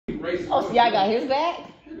racist. Oh, so y'all got his back?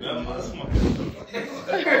 That's my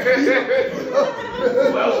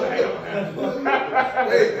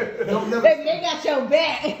Baby, they got your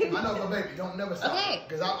back. I know, but baby, don't never stop. Okay.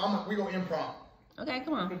 Because we gonna improv. Okay,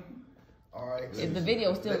 come on. All right. Is the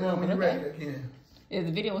video still Let me know going? when you're Okay. ready again. Is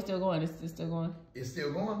the video still going? It's still going? It's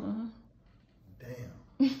still going? Mm-hmm.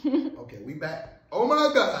 Damn. Okay, we back. Oh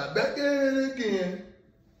my God, back at it again.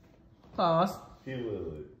 Pause. He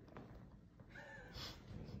would.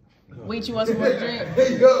 Wait, you want some more to drink?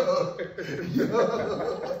 Hey, yo.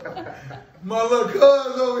 My little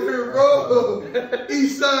cuz over here, bro.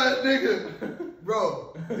 East side nigga.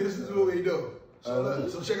 Bro, this is what we do.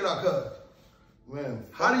 So check it out, cuz. Man,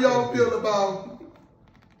 How do y'all feel about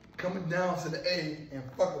coming down to the A and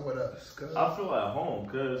fucking with us? Cuz? I feel at home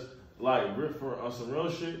because, like, on some real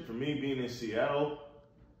shit, for me being in Seattle,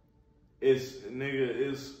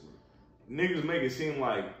 niggas make it seem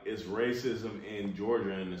like it's racism in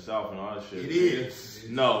Georgia and the South and all that shit. It is.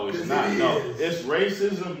 No, it's not. No, it's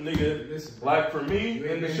racism, nigga. Like for me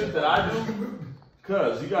and the shit that I do,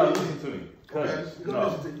 cuz you gotta listen to me. Cuz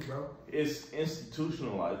Listen to you, bro. it's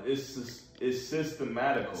institutionalized. It's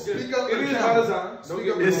systematical. Speak up, It is Amazon.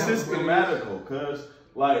 It's systematical, cuz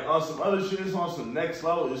like on some other shit, it's on some next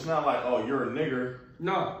level. It's not like, oh, you're a nigger.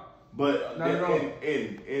 No. But Not at all.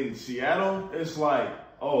 in Seattle, it's like,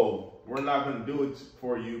 oh, we're not going to do it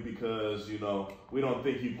for you because, you know, we don't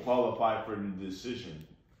think you qualify for the decision.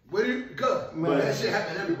 Where do you, cuz? Man, that shit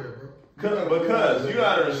happen everywhere, bro. Because you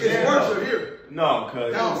got to understand. It's worse over here. No,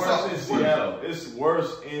 because Down it's south, worse in it's worse. Seattle. It's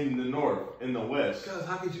worse in the north, in the west. Cuz,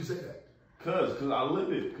 how could you say that? Cuz I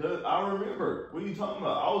lived it. Cuz I remember. What are you talking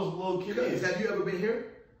about? I was a little kid. Cuz, have you ever been here?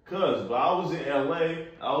 Cuz, but I was in LA.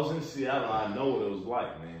 I was in Seattle. I know what it was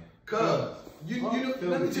like, man. Cuz, you know,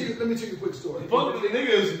 let me tell you a quick story. Fuck the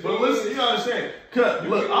niggas, but listen, you gotta understand. Cuz,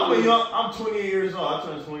 look, I'm 28 years old. I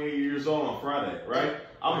turned 28 years old on Friday, right?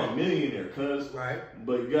 I'm a millionaire, cuz. Right.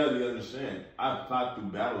 But you gotta understand, I fought through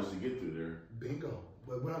battles to get through there. Bingo.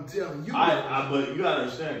 But what I'm telling you, But you gotta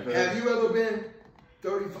understand, cuz. have you ever been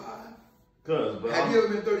 35? Cuz, but Have you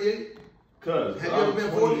ever been 38? Cuz, have you ever I'm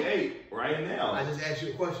been 40? 28 right now. I just asked you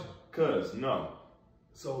a question. Cuz, no.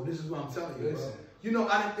 So this is what I'm telling you, bro. You know,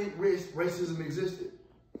 I didn't think racism existed.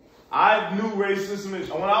 I knew racism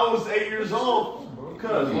when I was 8 years old.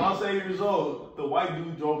 Cuz, when I was 8 years old, the white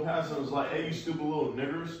dude drove past and was like, hey, you stupid little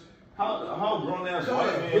niggers. How grown ass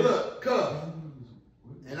white man. Look, cuz,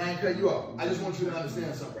 and I ain't cut you off. I just want you to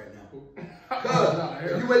understand something right now.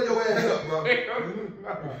 Cuz, you wake your ass up, bro.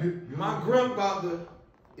 My grandfather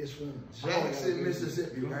is from Jackson,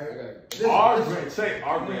 Mississippi, right? Our grandfathers.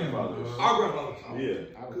 Our grandfathers.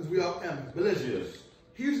 Yeah. Because we all family. But listen, Yes.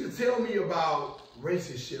 he used to tell me about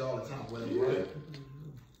racist shit all the time. Right?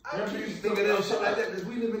 I don't used to think of that shit like that because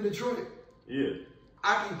we live in Detroit. Yeah.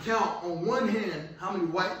 I can count on one hand how many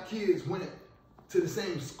white kids went to the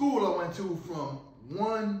same school I went to from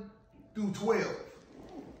 1 through 12,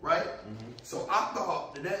 right? Mm-hmm. So I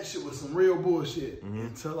thought that shit was some real bullshit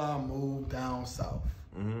until I moved down south.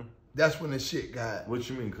 Mm-hmm. That's when the shit got What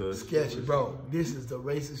you mean, cuz? sketchy, bro. This is the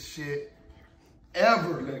racist shit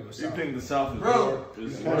ever. You think the South is Bro,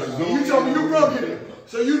 is you told me you from here,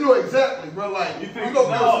 so you know exactly, bro. Like, You think you go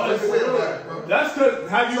no, that's because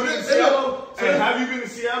have you been to Seattle? Have you been to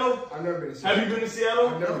Seattle? I've never been to Seattle. Have you been to Seattle?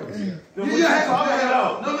 I've never been to Seattle. Then what you talking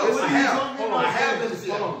about? No, I have. Hold on, I have been to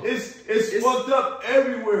Seattle. It's fucked up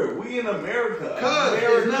everywhere. We in America.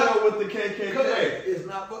 America with the KKK. It's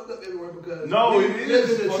not fucked up everywhere because No, we it lived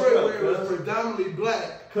is in fucked Detroit up, where it was cuz. predominantly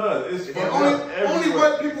black. Cuz it's And fucked up only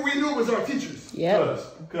everywhere. white people we knew was our teachers.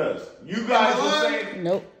 Yep. Cuz you guys Am I are lying? saying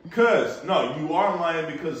Nope. cuz no, you are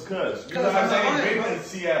lying because you I'm guys not ain't lying, been bro. to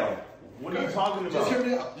Seattle. What are you talking about? Just hear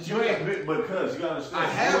me out. Just You hear me ain't out. been, but cuz you gotta understand. I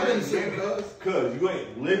have been to Seattle, cuz. Cuz you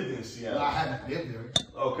ain't lived in Seattle. I haven't lived there.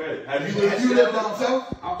 Okay. Have you lived Have in you lived Seattle? down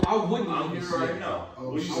south? I wouldn't I'm live here there right now.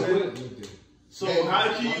 Oh, What you I say? wouldn't live there. So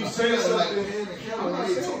how can you say something? I'm not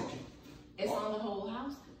saying. It's on the whole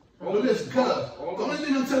house. But listen, cuz, the only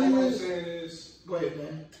thing I'm telling you All I'm is, saying is, go ahead,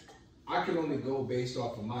 man. I can only go based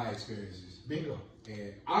off of my experiences. Bingo.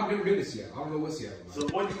 And I've never been to Seattle. I don't know what Seattle is. So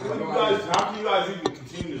what you guys? How can you guys even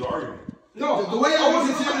continue this argument? No, The way I was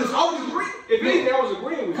continuing this, I was agreeing. if anything, I was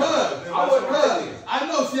agreeing with you. I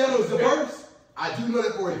know Seattle is diverse. I do know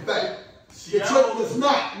that for a fact. Detroit was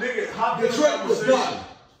not. Nigga, hop Detroit was not.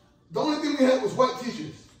 The only thing we had was white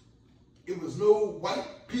teachers. It was no white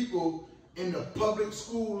people in the public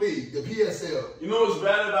school league, the PSL. You know what's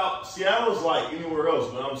bad about Seattle's like anywhere else,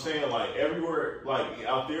 but I'm saying like everywhere, like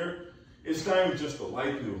out there, it's not even just the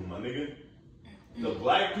white people, my nigga. The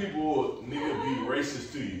black people, nigga, be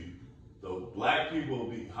racist to you. the black people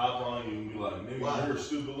be hop on you and be like, nigga, Why? you're a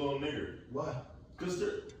stupid little nigger. Why? Because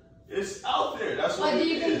it's out there. That's what But it do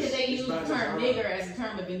you think is. that they use the term nigger as a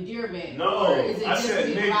term of endearment? No, or is it I just said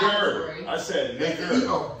to be nigger. derogatory? I said The nigger.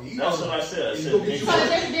 ego. That's what I said. I said So there's a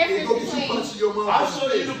nigger. difference Go get you between. punched in your motherfucking I'll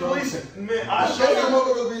show you the face, bro. police. Man, I'll I'll show show you you.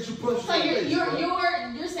 motherfucker get you punched So in your face, bro.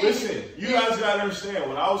 you're saying. Listen, you guys gotta understand.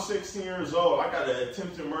 When I was 16 years old, I got an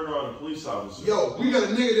attempted murder on a police officer. Yo, we got a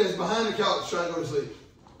nigga that's behind the couch trying to go to sleep.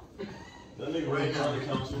 That nigga Right right now. trying to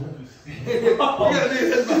counsel me. We got a nigga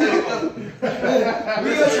that's behind the couch. We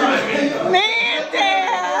got a nigga. Man,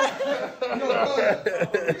 damn. Yo, we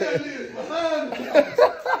got a nigga behind the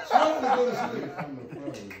couch trying to go to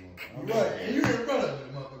sleep. Right, and you in front of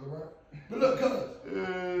it, motherfucker, right? But look, cuz,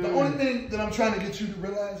 the only thing that I'm trying to get you to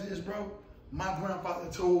realize is, bro, my grandfather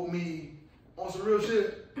told me on some real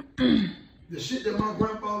shit. The shit that my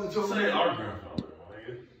grandfather told me. Say our grandfather,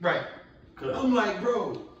 nigga. Right. Cause I'm like,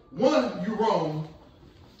 bro, one, you wrong.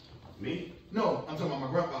 me? No, I'm talking about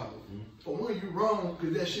my grandfather. For one, you wrong,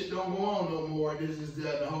 because that shit don't go on no more. This is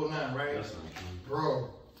that, the whole nine, right? That's not true. Bro.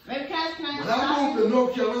 Maybe can I When I moved to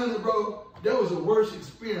North Carolina, bro, that was the worst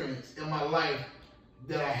experience in my life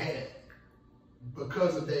that I had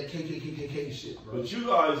because of that KKKK shit, bro. But you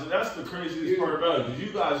guys, that's the craziest part about it, because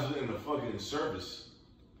you guys was in the fucking service.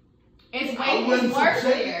 It's I way wasn't it's worse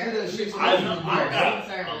subjected there. to that shit. I know, I got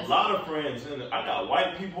Service. a lot of friends, and I got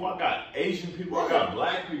white people, I got Asian people, I got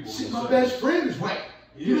black people. Shit, in my service. best friend is white.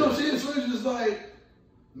 You know what I'm saying? So it's just like,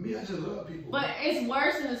 me, I just love people. But it's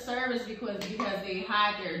worse in the service because they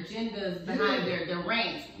hide their agendas behind their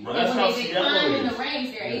ranks. Well, And that's when how they Seattle climb in is. the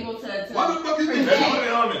ranks, they're able to Why the fuck you think They project put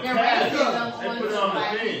it on the their tag. racism They put onto it on the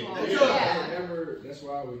black thing. people. They Yeah. That's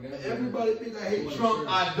why I would never. Everybody think I hate Trump.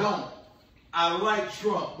 I don't. I like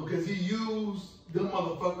Trump because he used them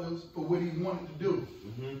motherfuckers for what he wanted to do.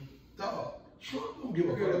 Dog, Trump don't give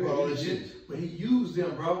a fuck about all this shit, but he used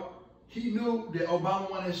them, bro. He knew that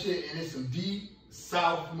Obama won that shit, and it's some deep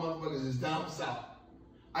South motherfuckers is down south.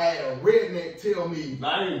 I had a redneck tell me,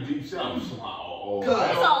 Not even deep south, somehow. It's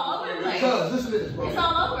all over the place. cuz, listen to this, bro. It's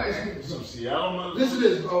all over. Listen to this, Some Seattle motherfuckers. listen to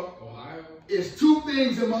this, bro. Ohio. It's two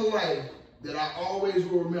things in my life that I always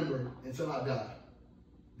will remember until I die.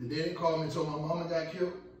 The day they called me and told my mama got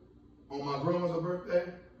killed on my grandmother's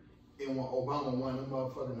birthday, and when Obama won the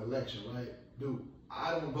motherfucking election, right? Dude,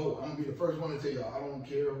 I don't vote. I'm gonna be the first one to tell y'all, I don't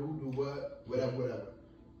care who do what, whatever.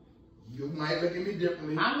 You might look at me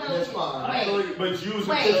differently, I'm and not that's looking- fine. I feel like, but you was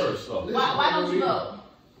Wait. in first though. Listen, Why don't you vote?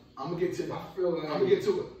 I'm gonna get to it. I feel like I'm gonna get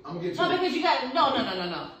to it. I'm gonna get to No, it. because you got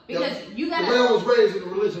no. Because you The way I got was raised in the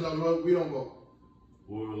religion of we don't vote.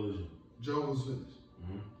 What religion? Jehovah's Witness,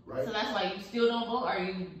 right? so that's why you still don't vote. Are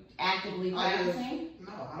you actively practicing?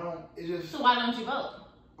 No, I don't. It just So why don't you vote?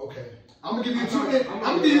 okay. I'm gonna give you I'm two. not- I'm I'm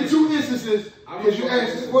gonna not give you gonna- two instances I don't because you feel like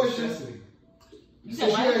asked it's the a question. necessity. You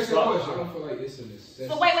Since said you what? asked the I question. don't feel like it's a necessity.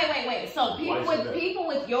 So wait. So people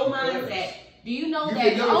with your mindset, do you know You that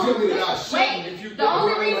can never tell me that I shouldn't wait, if you the think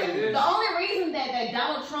only about it like reason this. the only reason that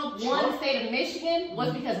Donald Trump won the state of Michigan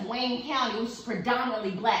was because Wayne County, which is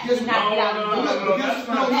predominantly black, Yes, did not get out and vote. no, that's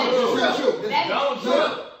not true. That's not true. That- Donald Look,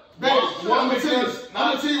 Trump. baby, Donald I'm Trump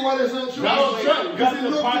gonna tell you why that's not true. Donald Trump got Because in the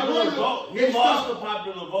North popular Carolina, vote. He they lost stopped- the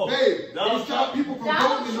popular vote. Babe, Donald they stopped Trump. people from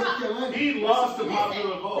Donald voting in North Trump. Carolina. He lost the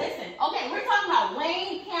popular vote. Listen, okay, we're talking about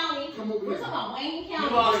Wayne County. Come over We're here. talking about Wayne County.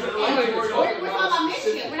 He lost the And election. we're talking about Michigan.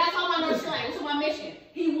 Specific. We're not talking about North Carolina. We're talking about Michigan.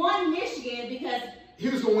 He won Michigan He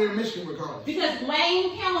was gonna win Michigan regardless. because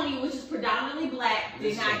Wayne County, which is predominantly black,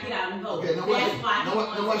 did not get out and vote. Okay, now watch That's this. why he Now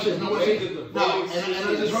won. watch this. Now watch way this. that the Now, voting and I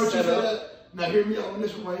system just heard you is say set that. Now hear me out on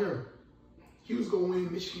this one right here. He was gonna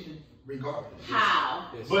win Michigan regardless. How?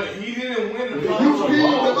 But he didn't win the You popular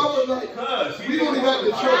being the vote. other like, Because he we didn't only win got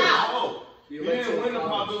the popular choice. vote. He didn't win the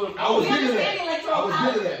popular vote. I was We getting understand that. electoral I was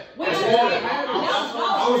college. getting that. We That's understand all that. that matters.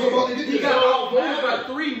 I was about to get He to got that. outvoted by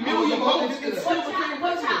 3 million I was about to votes get and to that. still became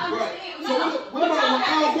What y'all president. understand? So what about when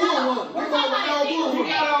Al Gore won? What about when Al Gore He won?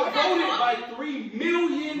 got outvoted by 3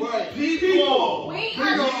 million Right. People. We He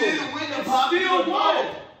understand. didn't win the Still popular won.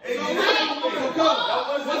 vote. Exactly. So That come.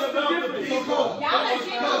 wasn't What's the about the difference? people. So Y'all That let was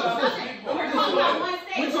you about know. the people. We're talking about one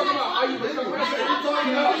state. We're talking about how you become president. We're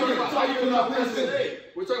talking about how you become president.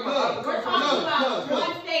 We're talking about how you We're become talking president. about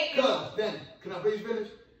one state. Then, can I please finish?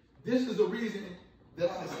 This is the reason that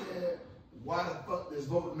I said why the fuck does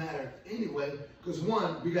vote matter anyway? Because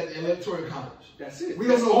one, we got the electoral college. That's it. We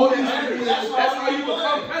don't That's know all who that these matters. people That's is. how you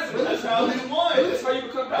become president. That's how he won. That's how you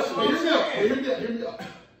become That's president. what I'm Hear me out. saying. Hear me out.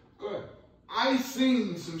 Go ahead. I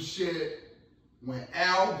seen some shit when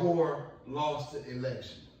Al Gore lost the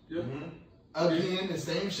election. Yeah. Again, the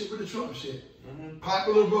same shit with the Trump shit.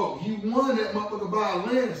 Popular vote. He won that motherfucker by a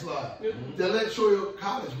landslide. The Electoral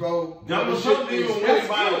College, bro. Donald Trump didn't even win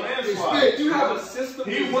by a landslide. You have a system.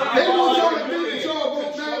 He won They gonna try to by do that y'all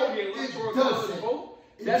vote now. It doesn't.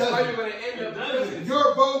 That's how you're gonna end up president.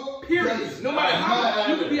 Your vote, Period. No matter how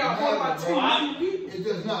you could be outvoted by 10 people. It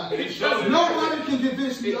does not. It doesn't. Nobody can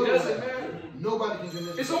convince me It otherwise. doesn't matter. Nobody can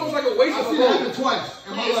convince me. It's almost like a waste I've of a seen it happen vote. twice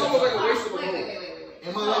in my It's almost like lifetime. a waste of a Wait. vote.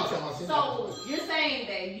 In my lifetime, I've seen it. So you're saying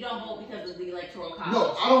that you don't vote because of the electoral college?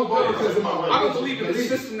 No, I don't vote because of my religious I don't believe in the beliefs.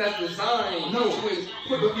 system that's designed No. to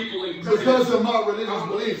put people in Because presidency. of my religious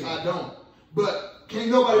beliefs, I don't. But can't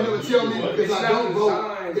nobody never tell me because It's I not don't vote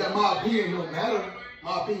designed. that my opinion don't matter.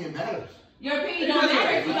 My opinion matters. Your opinion don't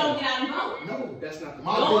matter if you don't get out and vote. No, That's not the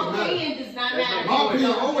my Your opinion matters. opinion does not That's matter. not My if opinion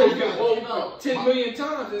you don't always get out matters. and vote. 10 million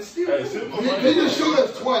times and still. Hey, super They just showed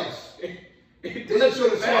us twice. It They just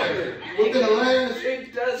showed us matter. twice. Within the last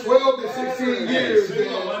It doesn't 12 to 16 matter. years, Hey,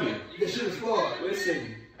 super money. that shit is flawed.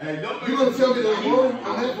 Listen, Hey, don't You gonna tell me that I'm wrong?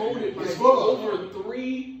 I voted It's like flawed. over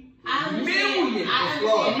 3 I understand. million I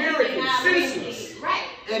understand American everything I read. citizens. Right.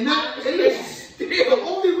 And that, and And this, the still,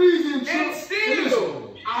 only reason Trump, and still. listen,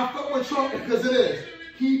 I fuck with Trump because of this.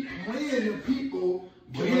 He playing the people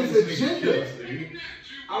for his agenda.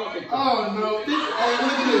 I don't think. Oh no! Hey,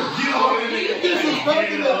 look at this. Get on it. This is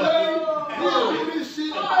back in the day. Look at this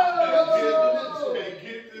shit. Hey,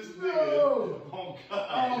 get this nigga. Oh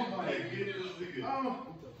God. Hey, get this nigga.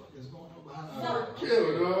 What the fuck is going on behind So- the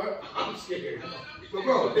kill, dog? I'm scared. But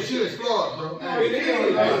bro, this shit is flawed, bro. It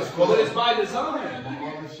is, but it's by design.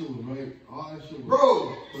 All that shit was right. All that shit was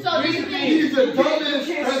Bro, So do you think? he's the dumbest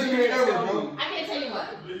president ever, bro. I can't tell you what.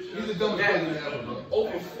 He's the dumbest president ever, bro.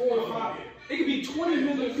 Over 4 or 5. It could be 20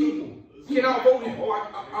 million people. Can I vote him? Or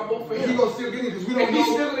I vote for And he him. gonna still get it because we don't And he's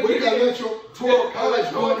still know gonna what get that it. electoral college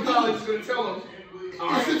Electoral going college is to going to tell them.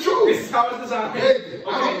 It's the truth. This is how it's designed. Baby,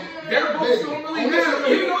 Okay, their votes baby, don't really on matter. this-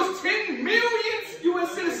 Even though it's 10 million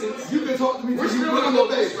U.S. citizens, You can talk to me we're till you still put going on to the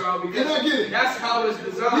go this face. route And because I get it. that's how it's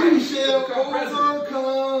designed. We to shall become president.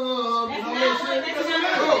 overcome. That's No, not that what. shit That's doesn't not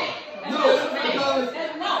matter. what. No, because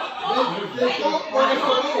That's no. Hold on. they Wait. fought I'm for the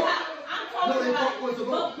talking vote. about. No, they fought for the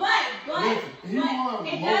vote. But He won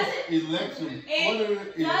it most doesn't. election.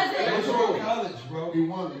 It doesn't. Electoral college, bro. He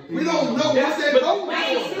won. We don't know what they But vote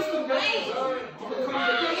that's for. the system that's designed to become the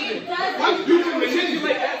It president. doesn't. You can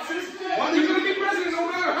manipulate that system. You're going to be president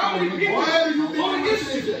no matter how many people Why do you think vote we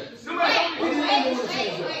against change you. that? No matter how many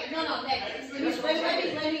Wait. No,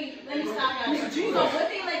 let me stop y'all there. So with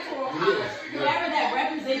the electoral college, whoever that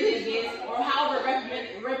representative is, or however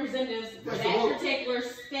representatives for That's the that vote. particular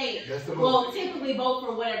state That's the vote. will typically vote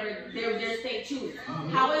for whatever their state chooses.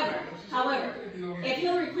 However, if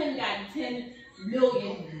Hillary Clinton got 10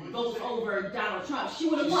 million votes over Donald Trump, she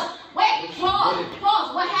would have won. Wait,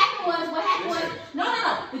 pause. What happened was,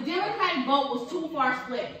 no. The Democratic vote was too far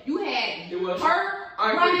split. You had It was. her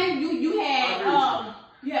I agree. running, you I had agree.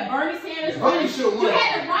 you had Bernie Sanders Bernie running. should've You won.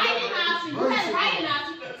 had the writing option. Bernie should've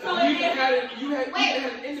So You if had there are 10,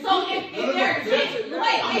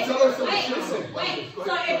 I'm telling some shit. so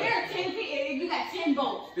if there are 10 people, if you got 10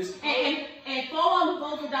 votes, and 4 of them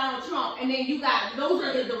vote for Donald Trump, and then you got, those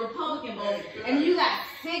are the Republican votes, and then you got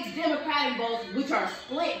 6 Democratic votes, which are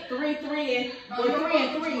split 3-3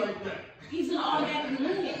 and 3. He's gonna automatically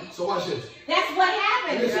win. So watch this. That's what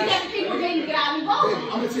happened. Because people didn't get out and Baby,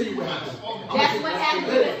 vote. I'm gonna tell you what happened. That's what happened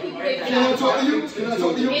because people didn't get Can out I and talk to vote. you? Can I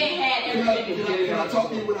talk to you? It had everything to do with it. Can I talk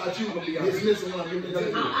to you without you dismissing what I'm giving you?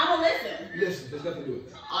 I'm gonna listen. Listen, There's nothing to do with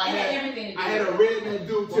it. It had everything to do I had a redneck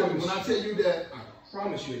dude tell me when I tell you that. I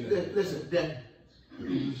promise you that. Listen, that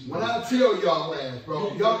when I tell y'all ass,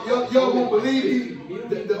 bro, y'all won't believe me. He don't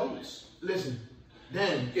need votes. Listen,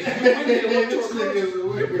 Danny, If you win the electoral college,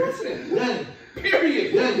 you're president. Danny.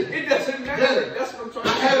 Period. Danny. It doesn't matter. Danny. That's what I'm trying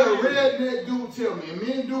I to had a tell you. redneck dude tell me, and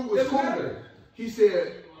me and dude was Doesn't cool. matter. He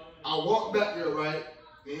said, I walked back there, right,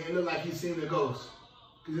 and it looked like he seen a ghost.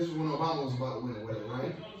 Because this was when Obama was about to win or whatever,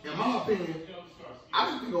 right? In my opinion, I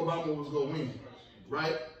didn't think Obama was going to win,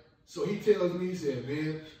 right? So he tells me, he said,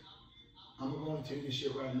 Bibbs, I'm going to tell you this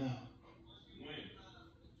shit right now.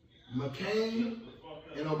 McCain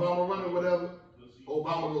and Obama run or whatever,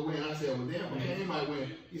 Obama will win. I said, well, damn, McCain might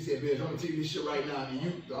win. He said, Bibbs, I'm going to tell you this shit right now,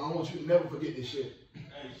 and I want you to never forget this shit.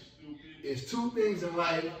 It's 2 things in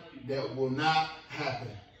life that will not happen.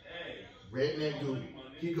 Redneck dude.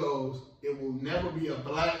 He goes, it will never be a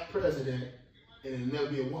black president, and it'll never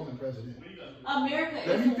be a woman president. America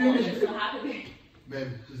Let is me a woman, finish. so how could it?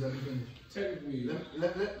 Baby, just let me finish. Technically,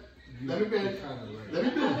 Let me finish. kind of right. Let me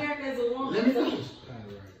finish. America is a woman. Let me so- finish. Kind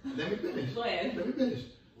of right. Let me finish. Go ahead. Let me finish.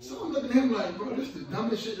 So I'm looking at him like, bro, this is the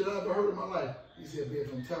dumbest shit that I've ever heard in my life. He said,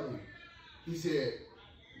 Bibbs, I'm telling you, He said,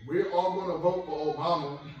 we're all going to vote for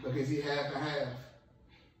Obama because he half and half.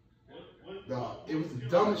 Dog, it was the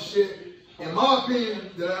dumbest shit, in my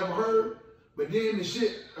opinion, that I ever heard. But then the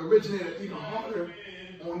shit originated even harder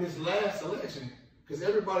on this last election. Because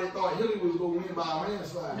everybody thought Hillary was going to win by a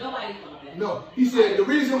landslide. Nobody thought that. No, he said the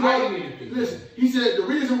reason why. Listen, he said the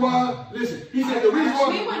reason why. Listen, he said the reason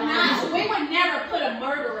why. We would never put a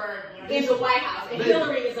murderer in the White House, and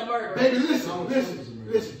Hillary is a murderer. Baby,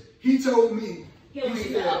 listen. He told me. Hillary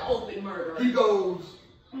is an open murderer. He goes.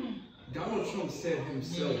 Donald Trump said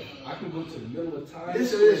himself, I can go to the middle of time.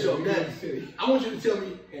 Listen to this, yo, man. I want you to tell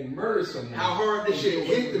me and murder someone. How hard this shit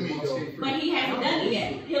hit to me, though. But he hasn't done it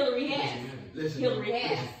yet. Hillary has. Listen, Hillary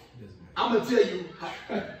has. I'm gonna tell you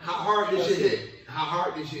how hard this shit hit. How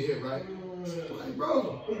hard this shit hit, right? Like,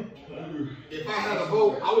 bro, if I had a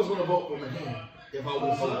vote, I was gonna vote for McCain. If I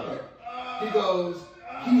was sick. He goes,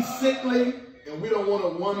 he's sickly, and we don't want a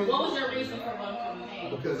woman. What was your reason for voting for McCain?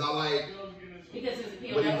 Because I like. Because it's a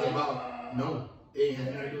POW. What he was about? No, it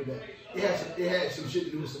had nothing to do with that. It had some shit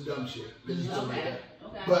to do with some dumb shit. Like that.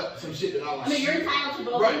 Okay. But some shit that I was. I mean, you're entitled to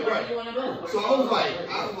vote for what you want to vote for. So I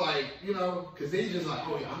was like, you know, because they just like,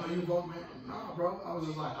 oh yeah, I know you vote, man. Nah, bro. I was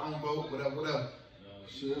just like, I don't vote, whatever.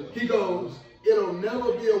 Sure. He goes, it'll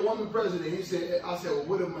never be a woman president. He said, I said, well,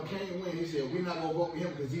 what if McCain win? He said, we're not gonna vote for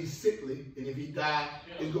him because he's sickly, and if he die,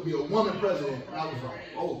 it's gonna be a woman president. And I was like,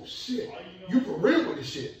 oh shit, you for real with this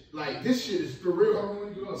shit? Like this shit is for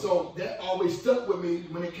real. So that always stuck with me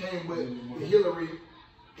when it came with the Hillary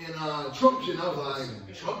and Trump shit. I was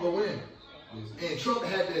like, Trump will win. And Trump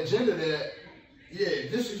had the agenda that, yeah,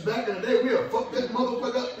 this is back in the day, we'll fuck that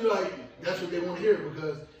motherfucker up. You're like, that's what they want to hear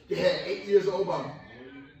because they had 8 years of Obama.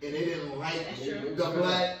 And they didn't like the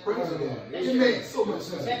black president. It made so much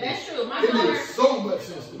sense. That's true. It made so much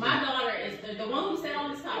sense to me. My daughter is the one who sat on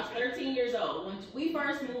this couch, 13 years old. When we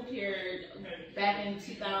first moved here back in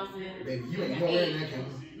 2000. Baby, you ain't going in that camera.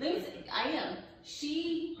 Let me say, I am.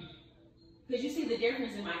 Because you see the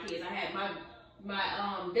difference in my kids. I had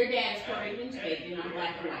their dad is Puerto Rican, Jamaican, and I'm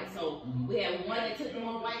black and white. So we had one that took them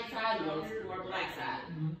on the white side and one that took them on the black side.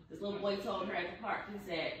 This little boy told her at the park, he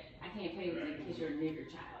said, I can't play with you because you're a nigger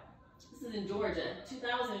child. This is in Georgia,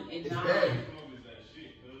 2009.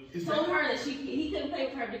 Told her that he couldn't play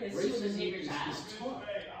with her because she was a nigger child.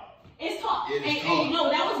 It's taught. And you know,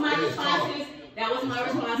 that was my response. That was my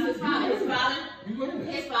response to his father.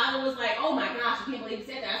 His father was like, oh my gosh, you can't believe he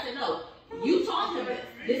said that. I said, no, you taught him this.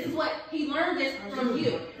 This is what he learned this from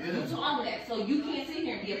you. You taught him that. So you can't sit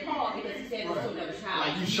here and be appalled because he said this to another child.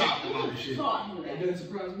 Like you shocked about this shit. Taught him that. It didn't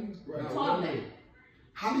surprise me. Taught him that.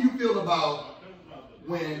 How do you feel about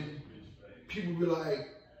when people be like,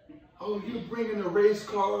 oh, you bringing a race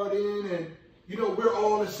card in and, you know, we're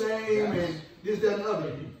all the same and this, that, and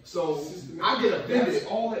other. So I get offended. That's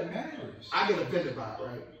all that matters. I get offended by it,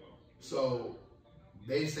 right? So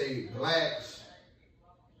they say blacks,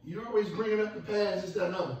 you're always bringing up the past, this, that,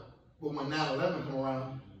 and other. But when 9/11 come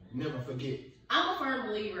around, never forget. I'm a firm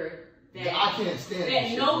believer that I can't stand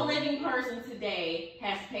that no living person today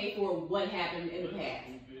has to pay for what happened in the past.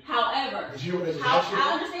 However,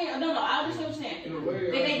 I understand. No, I understand what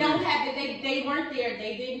you're saying. They don't have. They weren't there.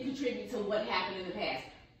 They didn't contribute to what happened in the past.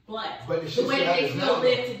 But the way they still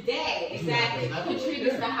live today, exactly,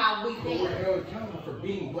 contributes to how we think. We're held accountable for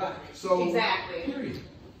being black. So exactly. Period.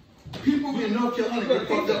 People in North Carolina get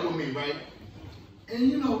fucked up with me, right? And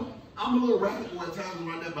you know, I'm a little radical at times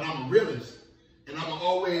like that, but I'm a realist. And I'm gonna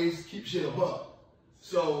always keep shit above.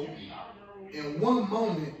 So, in one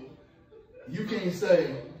moment, you can't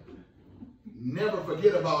say, never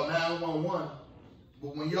forget about 911.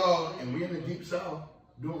 But when y'all, and we're in the deep south,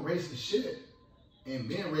 doing racist shit, and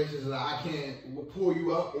being racist, I can't pull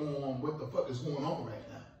you up on what the fuck is going on right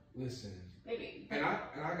now. Listen, maybe. And I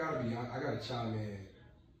gotta be honest, I gotta chime in.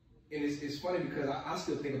 And it's funny because I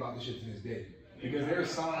still think about this shit to this day. Because there are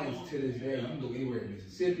signs to this day, you can go anywhere in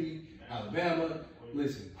Mississippi, Alabama,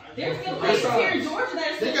 listen. There's still places here in Georgia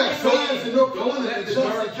that are still. They got signs in North Carolina and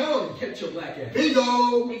Johnson County. Catch your black ass.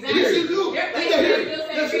 Bingo. Exactly. Yes, you do.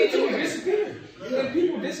 People disappear. And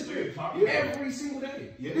people disappear every single day.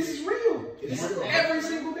 This is real. This is every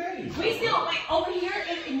single day. We still, like, over here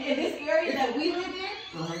in this area that we live in,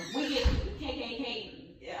 we get KKK.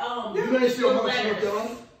 You know they still march in North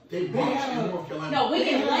Carolina? They march in North Carolina. No, we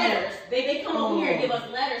get letters. They come over here and give us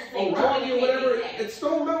letters saying join your whatever at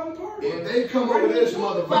Stone Mountain Park. If they come over this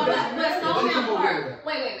motherfucker. But Stone Mountain Park,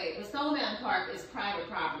 wait. But Stone Mountain Park is private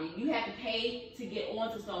property. You have to pay to get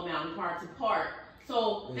onto Stone Mountain Park to park.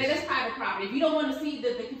 So that's private property. If you don't want to see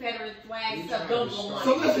the Confederate flag and stuff, don't go on.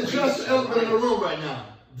 So let's address the elephant in the room right now.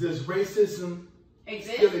 Does racism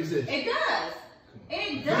still exist? It does.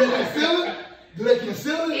 It Do they does. conceal it? Do they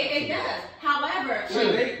conceal it? It does. However,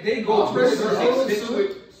 They go to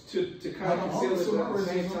the extent to kind of conceal it, but at the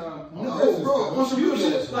same time. No, bro. On some real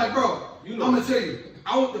shit. Like, bro, I'm gonna tell you.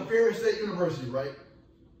 I went to Ferris State University, right?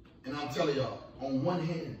 And I'm telling y'all, on one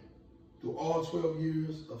hand, through all 12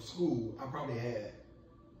 years of school, I probably had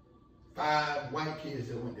 5 white kids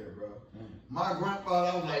that went there, bro. My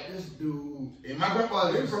grandfather, I was like, this dude, and my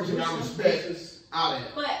grandfather is the person I respect out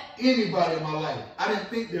of anybody in my life. I didn't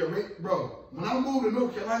think that, bro. When I moved to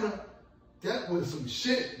North Carolina, that was some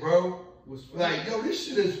shit, bro. Like, yo, this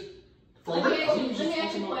shit is for real. Let me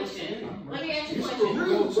ask you a question. Let me ask you a question.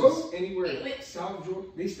 Real, bro. Anywhere South Georgia,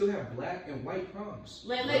 they still have black and white proms.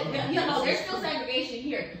 You know, there's still segregation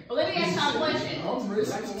here. But let me ask y'all a question.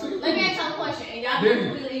 Let me ask y'all a question, and y'all be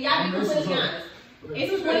completely honest.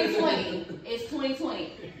 It's 2020. It's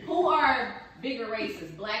 2020. Who are bigger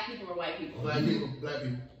races, black people or white people? Black people. Black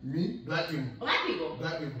people. Me? Black people. Black people.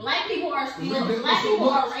 Black people. Black people are still, black people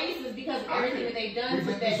are racist because of everything that they've done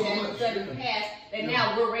since that done in the past, that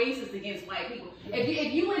now we're racist against white people.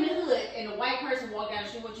 If you in the hood and a white person walk down the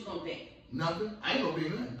street, what you gonna think? Nothing. I ain't gonna be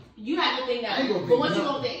nothing. You have to think nothing. But what you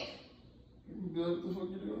gonna think?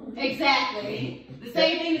 Exactly. The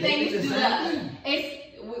same thing that they used to do to us.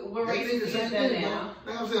 We're racist against them now.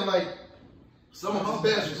 Like I'm saying, like, some of my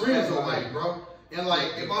best friends are white, bro. And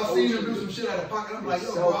like, if I see them do some shit out of pocket, I'm like,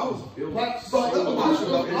 yo, bro, I was fucked up about this shit,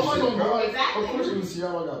 bro. Exactly. Of course in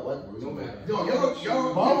Seattle, I got white boys. No matter. Yo,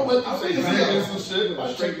 y'all. Mama let I them think say it's some shit. I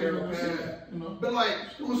check their But like,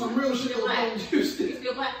 doing some real shit on You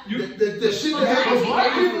still black? the shit that happens.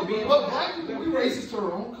 Black people, we racist to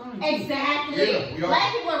our own kind. Exactly. Yeah, we are.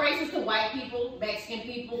 Black people are racist to white people, Mexican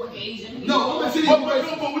people, Asian people. No, I'm gonna tell you what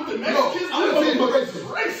racist. But with the No, Mexicans, I'm gonna tell you what racist.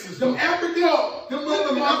 racist. Them Africans, them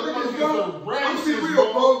motherfucking Africans, bro. I'm gonna be real,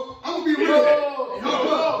 bro. I'm gonna be real. I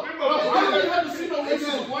haven't seen no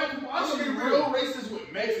racist with white people. I'm I gonna see be real real. racist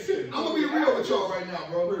with Mexicans. I'm gonna be real with y'all right now,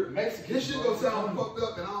 bro. Mexican. This shit gonna sound fucked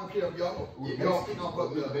up, and I don't care if y'all think I'm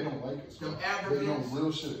fucked up. They don't like it. Them They Africans, don't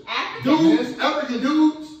real shit. dudes, African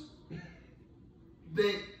dudes,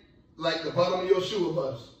 think like the bottom of your shoe of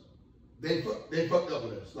us. They fucked up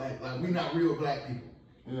with us. Like we not real black people.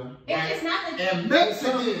 Yeah. It's not the And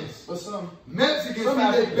Mexicans, But some think they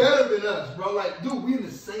better than us, bro. Like, dude, we in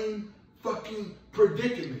the same fucking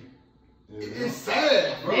predicament. It's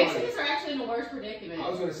sad, bro. Mexicans are actually in the worst predicament. I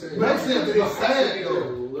was gonna say Mexicans, it's sad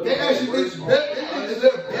though. They actually think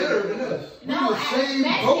they're better than us. We No, the same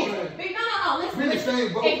boat. No, listen. We in the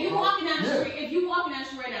same boat. If you walking down the street,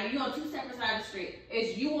 right now, you're on 2 separate sides of the street.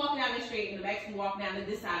 It's you walking down the street and the Mexican walking down to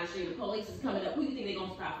this side of the street. The police is coming up. Who do you think they're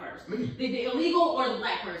gonna stop first? Me. The illegal or the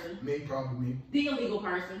black person? Me, probably me. The illegal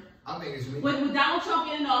person. I think it's me. When Donald Trump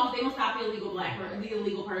getting off, they gonna stop the illegal black person. The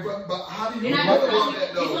illegal person. But how do you They're not know gonna about stop that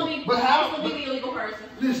it. though? It's gonna be, But how? it's gonna be the illegal person.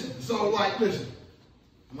 Listen, so like, listen.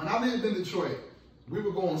 When I lived in Detroit, we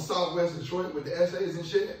would go on Southwest Detroit with the essays and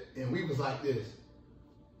shit, and we was like this.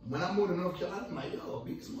 When I moved to North Carolina, I'm like, yo,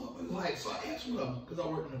 these motherfuckers like, so I asked one of them, because I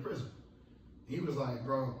worked in the prison. He was like,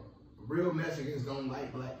 bro, real Mexicans don't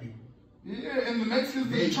like black people. yeah, and the Mexicans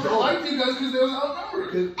They try to don't. like you guys because they was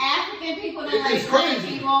outnumbered. African people don't like It's black crazy.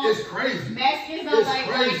 people. It's crazy. Mexicans don't It's like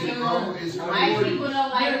black crazy, people. bro. It's White crazy. people don't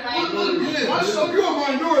like black people. Yeah, so you're a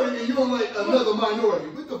minority and you don't like another minority.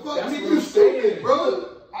 What the fuck? That's Nigga, what you I'm stupid, saying. bro.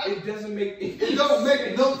 it doesn't make It don't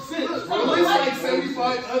make no sense, bro. At least like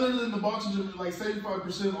 75, other than the boxing gym, like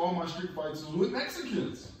 75% of all my street fights was with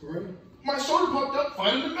Mexicans. For real? My shoulder popped up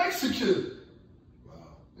fighting a Mexican. Wow.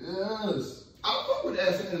 Yes. I fuck with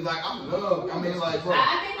that saying, like, I mean, like, bro, I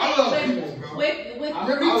think I love people, bro. with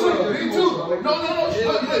Yeah, me too.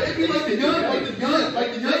 But it be like the young,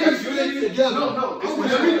 like the young Mexicans together. No, I wish we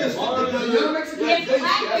could stick the together. young Mexicans.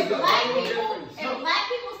 if black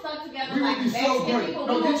people stuck together We would like be so Mexican great. people,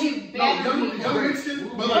 No, we would get you. be No, better young people. Mexicans,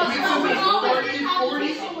 but But like we Mexicans, always 30, in 40.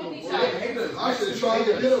 competition with each other. I should try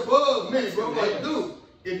to get above me, bro. Like, dude,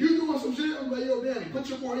 if you doing some shit, I'm like, yo, Danny, put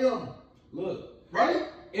your 40 on. Look, Right?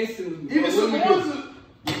 instantly, Even some ones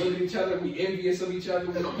we look at each other, we envious of each other.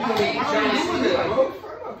 We I'm don't not doing that, bro. I'm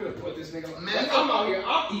not gonna put this nigga on. Man, I'm out here,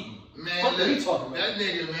 I'm eating. Man, What are you talking that about?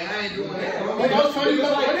 nigga, man, I ain't doing that, bro. Like I was telling you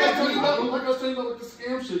about, Like like I that, was telling you about with the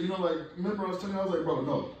scam shit. You know, like remember I was telling you, I was like, bro,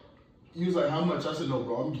 no. He was like, how much? I said, no,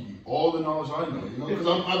 bro, I'm giving you all the knowledge I know. You know, because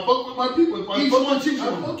I fuck with my people. If I Each fuck one with teach you, I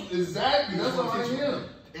one. fuck you. Exactly. That's how I am.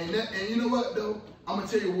 And you know what though? I'm gonna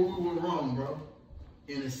tell you where we were wrong, bro.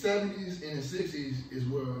 In the 70s and the 60s is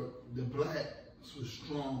where the blacks was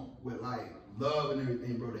strong with like love and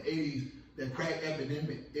everything, bro. The 80s, that crack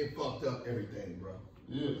epidemic, it fucked up everything, bro.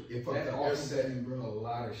 Yeah. It fucked That's up offset, everything, bro. A bro.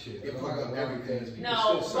 lot of shit. It fucked up everything. No,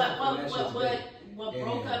 People still suffer from that shit today. what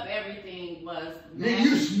broke up everything was Nigga,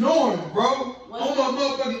 you snoring, bro. On my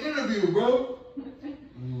motherfucking interview, bro.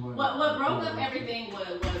 what broke up everything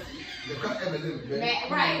was The cut epidemic,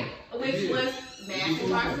 man. right, which was mass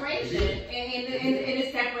incarceration, and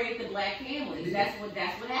it separated the black families. That's what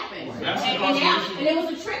happened. And it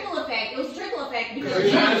was a trickle effect. It was a trickle effect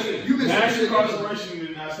because You missed mass some shit. incarceration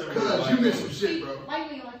did not separate. Cuz you missed some shit, bro. why you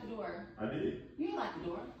didn't lock the door? I did. You didn't lock the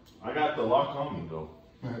door. I got the lock on me though.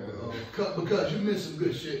 Because you missed some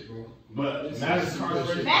good shit, bro. But mass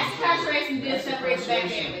incarceration. Mass incarceration did separate the black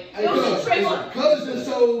family. It was a trickle. Cuz it's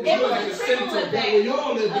so It was like a trickle that effect. where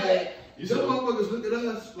y'all live at, You some said- motherfuckers look at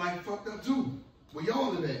us like fucked up too. Where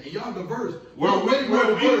y'all live at, and y'all diverse. Where Y'all way we more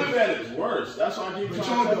live diverse. at is worse. That's why I keep But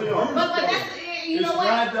trying to tell y'all y'all. diverse. But that's you It's know what?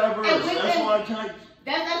 not diverse. And with That's them- why I can't.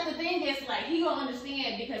 That's the thing. Is like he don't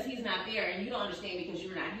understand because he's not there, and you don't understand because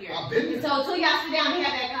you're not here. I've been And there. so y'all sit down and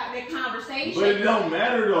have that conversation. But it don't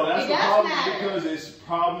matter though. That's It the does problem matter. because it's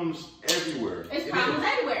problems everywhere. It's problems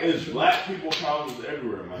everywhere. It's black people problems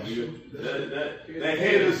everywhere, my nigga. They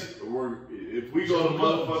hate us. If we go to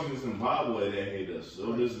motherfucking Zimbabwe, they hate us.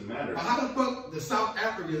 So it doesn't matter. But how the fuck the South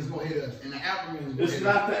Africans gonna hate us and the Africans gonna It's hate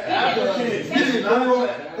not us? the Africans. This It's is not wrong.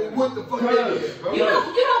 that. What the fuck they did, bro? You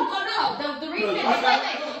don't go no. The reason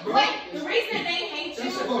that Bro. the reason that they hate you,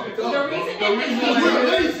 That's fucked up. the reason that they hate we're you,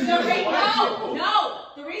 racist.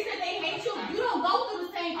 the reason they hate you don't go through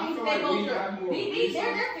the same things they go through. They're Is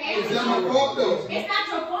family. that my fault though? It's not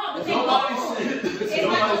your fault, but they go Nobody through. said. It's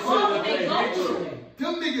not your fault, but they go through.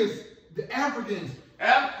 Them niggas, the Africans,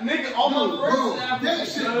 Nigga, all no, my bro, friends. that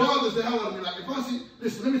shit bothers the hell out of me. Like if I see,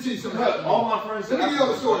 listen, let me tell you something. Cut. All my friends. Let me give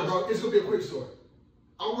you a story, bro. It's gonna be a quick story.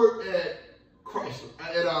 I worked at Chrysler,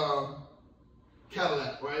 at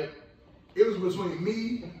Cadillac, right? It was between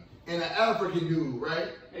me and an African dude, right?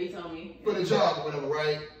 Are you telling me? For the job or whatever,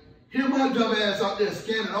 right? Here my dumb ass out there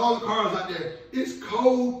scanning all the cars out there. It's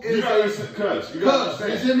cold and You gotta listen, cuz. You gotta just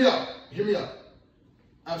understand. hear me out. Hear me out.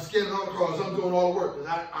 I'm scanning all the cars. I'm doing all the work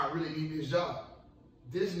because I really need this job.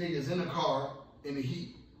 This nigga's in the car in the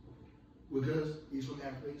heat because he's from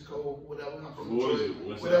Africa. He's cold, whatever. I'm from What is Detroit, it?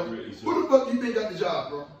 What's whatever. that? Who the fuck you think got the job,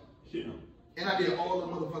 bro? Yeah. And I did all the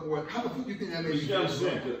motherfucking work. How the fuck you think that made me You feel? gotta bro?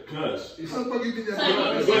 understand, cuz. How the fuck you think that So made me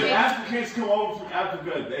you- feel? When Africans come over from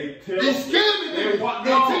Africa, they tell. They scamming They niggas. want.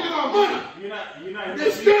 They taking our money. You're not. They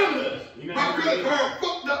scamming us. You're My not. credit card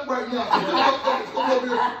fucked up right now. So the motherfuckers come over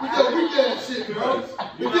here with that weak ass shit, bro. And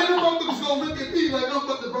then the motherfuckers gonna look at me like I'm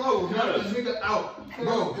fucking bro. Knock this nigga out.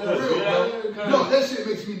 Bro, for real, bro. No, that shit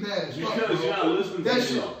makes me mad as fuck, Because you're not bro. listening to That me.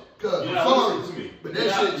 shit. Cause You're I'm not sorry, listening to me. but You're that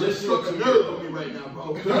not shit just listening struck a to me. nerve with me right now, bro.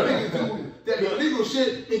 Cause that nigga do that illegal shit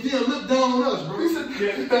and then look down on us, bro. He said,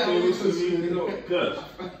 Listen to me, cuz.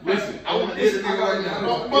 Listen, I want to hit a nigga right now.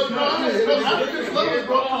 But no, Africans love it,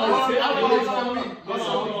 bro. Hold on.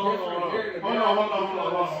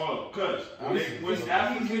 Cuz when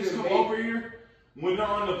Africans come over here, when they're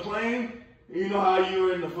on the plane, you know how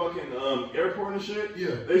you're in the fucking airport and shit?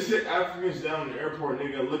 Yeah. They sit Africans down in the airport and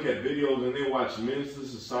they gonna look at videos and they watch Menace to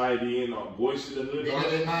Society and Boys to the Hood. They got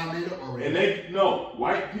their mind made up already. And they, no,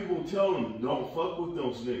 white people tell them, don't fuck with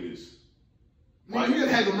those niggas. Man, you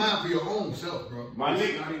gotta have a mind for your own self, bro. My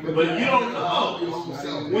nigga, but you don't know.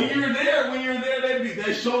 When you're there,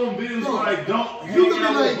 they show them videos Bro, like, don't. You hang gonna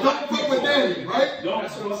out be like, with don't black fuck people. with Danny, right? Don't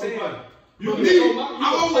That's fuck what I'm with saying. black. But me,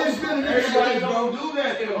 I always been in this Everybody shit, bro. don't do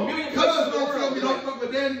that. In a million Cuz don't tell me don't fuck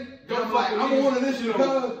with Danny. I'm like, I'm one of this shit,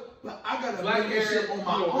 cuz. But I gotta Black make this hair, shit on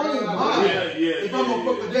my you know, own brown mind. Yeah, If I'm gonna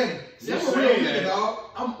fuck with Danny. See, I'm a real nigga, dog.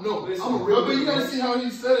 I'm a real But you nigga. gotta see how he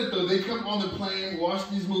said it though. They come on the plane, watch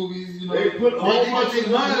these movies, you know. They put a whole bunch they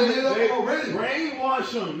of mind made up they already.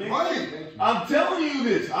 brainwash them. Nigga. Right. I'm telling you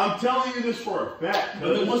this. I'm telling you this for a fact.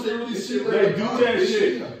 But then once they really see it, They do that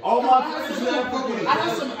shit. All my friends are African. I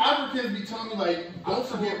had some Africans be telling me like, don't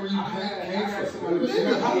forget where you came from.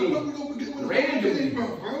 Nigga, how the fuck we gonna get with Randomly,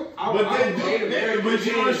 bro? But they do. But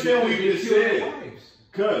you understand what you just said.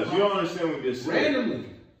 Cuz you don't understand what you just said. Randomly,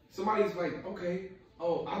 somebody's like, okay,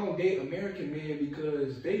 oh, I don't date American men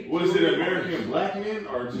because they. Was it American black men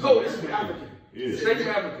or just No, this is African. Yeah. Straight from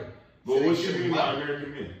Africa. But what you mean by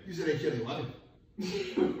American men? You said they killed him, right?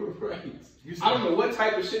 Right. I don't know what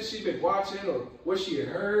type of shit she's been watching or what she had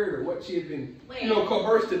heard or what she had been,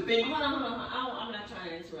 coerced to think. Hold on. I'm not trying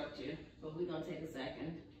to interrupt you, but we're gonna take a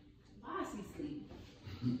second. Why is he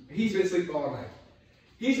sleeping? He's been sleeping all night.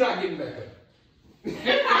 He's not getting back up.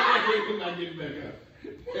 He's not getting back up.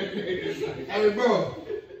 Hey, bro,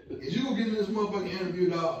 is you gonna get in this motherfucking interview,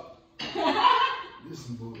 dog? This is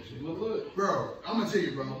some bullshit. Look. Bro, I'm gonna tell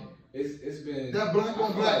you, bro. It's been that black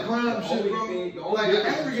on black crime shit, bro. Like the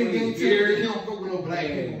African gang tell you don't fuck with no black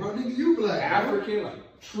people, bro. Nigga, you black. African,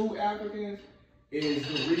 like true Africans, is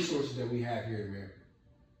the resources that we have here in America.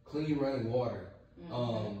 Clean running water,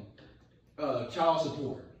 child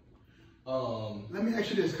support. Let me ask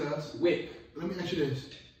you this, cuz. WIC. Let me ask you this.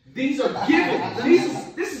 These are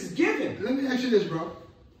given. This is given. Let me ask you this, bro.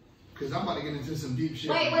 Because I'm about to get into some deep shit.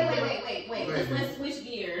 Wait. Let's switch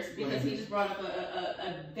gears because he just brought up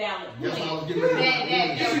a valid point. That's what I was getting ready to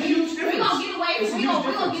It's a huge difference. We're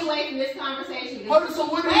gonna get away from this conversation. So what is he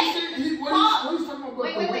talking about?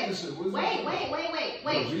 Wait.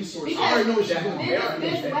 Because Because I already know what she's doing.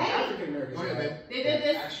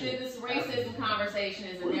 this racism conversation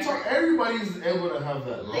is What are you talking? Everybody's able to have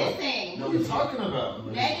that. Bro. Listen. What are you talking about?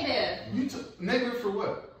 Negative. Negative for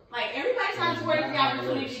what? Like everybody's not afforded the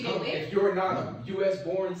opportunity to get with. If you're not a U.S.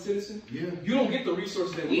 born citizen, you don't get the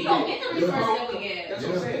resources that we get. You don't get the resources that we get. That's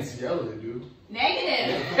what I'm saying. It's yellow, dude.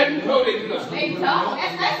 Negative. No, they do not. They don't.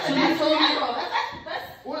 That's federal. That's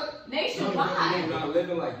What? nationwide. They're not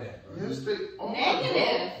living like that. Yes, they are.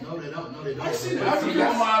 Negative. No, they don't. No, they don't. I see the African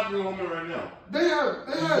African woman right now. They have,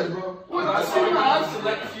 bro. When I see a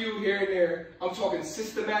select few here and there, I'm talking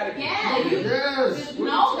systematically. Yeah. Yes.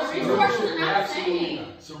 No, the resources are not the Absolutely same.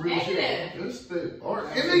 not. Some real shit. Negative. Yes, they are.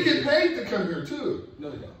 And they get paid to come here, too.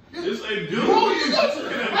 No, they don't. It's a dude. Bro, you got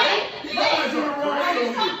to-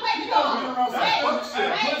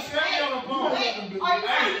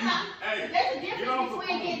 There's a difference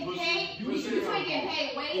between getting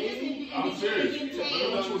paid wages and getting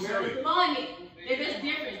paid money. There's a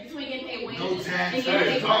difference between getting paid wages No tax. and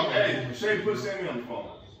getting paid money. Hey, Shay, put Sammy on the phone.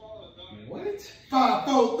 What? 5,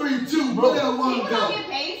 4, 3, 2, bro. That one People go. don't get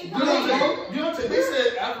paid to You come know, here. they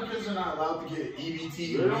said Africans are not allowed to get EBT.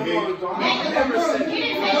 They don't know the He never said didn't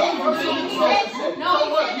say that. No, So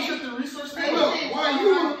what? he You said said the resource that. thing? Look, why are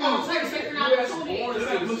you on the phone?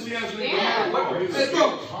 that pussy ass nigga. Yeah. Hey,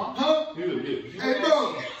 bro. Huh? Hey,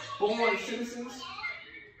 bro. Born citizens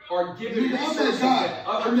are given I'm resources that guy. that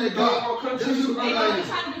I'm other that guy. countries This is do what not.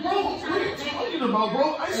 I Bro, what are you talking about,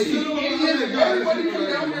 bro? I Hey, see you know what I'm Indians, saying? everybody come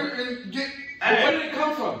down here and get... Where did it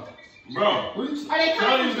come from? Bro. What are you Are they Tell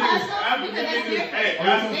coming these from niggas, customs? African Because that's niggas, different. hey,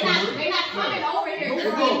 They're not coming over here Hey, to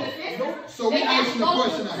bro. get the system. So we They have to asking the go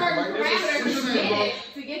question through now, certain right? parameters Listen, to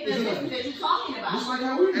bro. get the system that you're talking Just about. like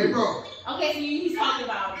how we do. Hey, bro. Okay, so he's talking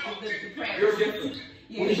about the parameters. You're different.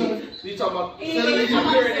 Yeah. You talking about He's talking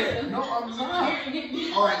about the system. No, I'm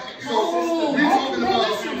not. All right. So Bro, we talking about.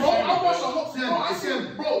 listen, bro. I watched the whole. Sam, Bro, I Sam.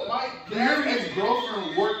 said, bro, my his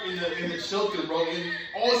girlfriend worked in the shelter, bro, and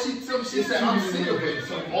all she said, I'm single, baby.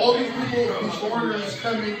 So all these people, these foreigners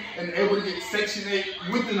coming and able to get Section 8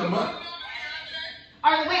 within a month.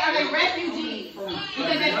 Are they refugees?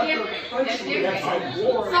 Because that's different. That's different. That's a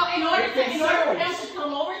war. So in order for them themselves. to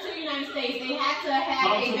come over to the United States, they have to have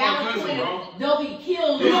Talk a to my valid cousin, point. bro. They'll be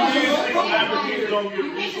killed. These You Africans don't get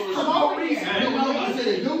can't just resources. come over here. I said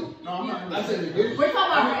they do. No, I'm not. I said they do. We're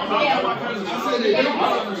talking about I said they do. I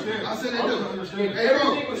don't understand. I said they I don't do. understand. Hey, bro.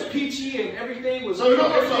 Everything was peachy and everything was. So, no,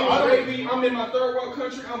 everything so was I- gravy. I'm in my third world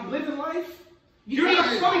country. I'm living life. You're can't not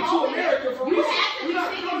just coming come to over America for You reason. have to You're be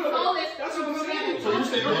not speaking coming. Polish. That's what I'm saying. So you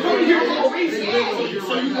said You're coming here for a reason. Yeah.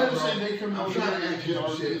 So you never said they come I'm out trying to here and ask you get all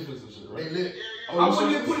some the shit. benefits and shit, They right? lit. I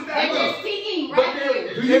wouldn't even put it that They're way. just seeking But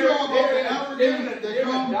refuge. Do you know about the Africans that they're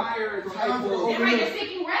come a dire from type Africa of. over They're here?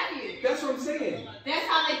 seeking refuge. That's what I'm saying. That's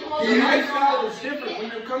how they come over The here. lifestyle is different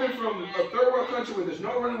when you're coming from a third world country where there's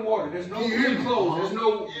no running water, there's no clean clothes, there's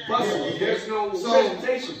no bustle, there's no So,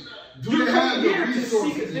 transportation. Do You're they have coming the here to seek a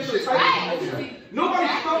resources and different shit? type Right. of culture. Nobody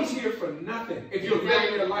comes here for nothing if you're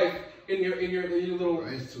living your life in your little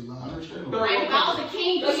It's too I loud. understand. third Right, world if I was country. a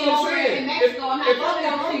king That's looking what I'm over saying. in Mexico, I'm not if coming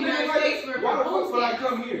I'm over to the United like, States for why the fuck would I food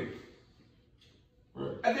come here?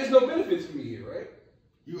 Right. And there's no benefits for me here, right?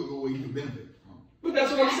 You will go where you can benefit. But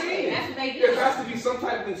that's what I'm saying. That's what they do. There has to be some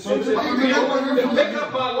type of incentive So to make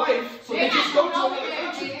up my life. So They're they not just go to coming over another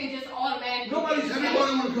here country. and just automatically. Nobody's- Everybody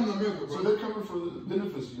want to come to America, So bro. they're coming for the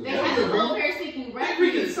benefits. They have to come over here seeking They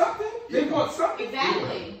refuge. get something. They want something.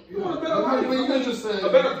 Exactly. You want a better life. But you just said A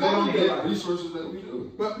better they don't quality of get life. resources that we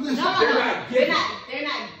do. But No, listen, no, They're no. not They're given. not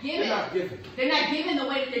They're given. not given. They're not given the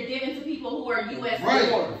way that they're given to people who are U.S.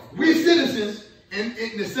 right? We citizens, and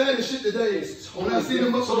the saddest shit today is when I see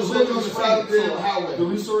them up on the side of the highway. The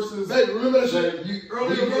resources. Baby, remember that that shit you we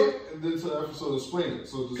earlier, bro? get, and then to the episode explain it.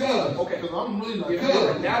 So just Cuz. Okay. because I'm really not. If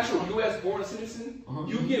you're a natural U.S. born citizen, Uh-huh.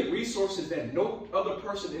 you get resources that no other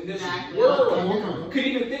person in this Exactly. world could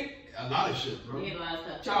even think. A lot of shit, bro. We get a lot of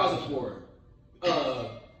stuff. Child support.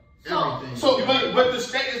 Everything. So, but the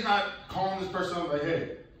state is not calling this person up like,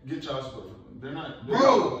 hey, get child support. They're not.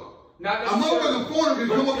 Bro, Not a motherfucking foreigner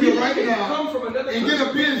can come up here right now come from another and get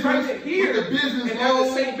a business here with the business and have the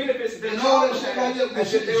loan same benefits and all that shit like that. The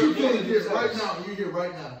shit that you getting can't get right now, you get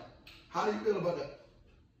right now. How do you feel about that?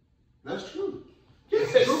 That's true.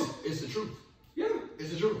 It's the truth. It's the truth. Yeah. It's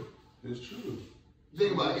the truth. It's true.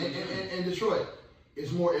 Think about it. In Detroit,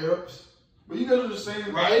 it's more Arabs. But you guys are the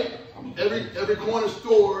same, right? Every corner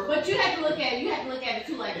store. But you have to look at it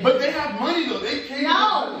too like this. But they have money though. They can't.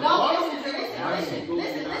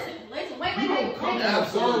 Listen. Wait.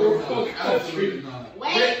 Absolutely not.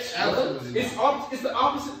 Wait. Absolutely not. It's the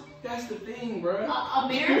opposite. That's the thing, bro.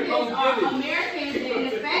 Americans,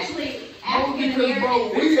 and especially African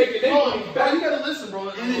Americans. Bro, you gotta listen, bro.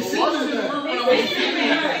 And it's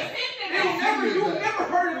You've never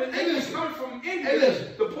heard of an English coming from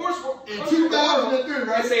India. The poorest in 2003,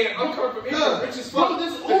 right? Saying I'm coming from India, rich as fuck.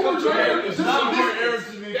 This Uber driver is not more Arabs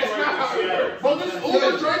than me. That's not how it works. Bro, this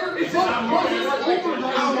Uber driver is not more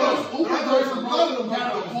Uber driver.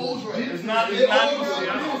 It's not Seattle.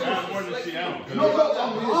 Not more than Seattle. No, bro.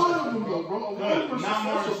 Not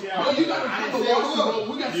more than Seattle. Bro, you gotta come to Washington.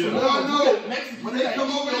 We got Somalia. Mexico. When they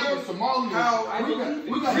come over there, Somalia.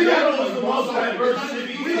 We got Seattle is the most diverse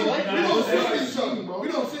city. We don't send each other, bro. We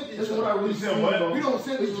don't send each other. You said what? We don't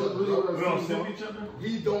send each other. We don't send each other?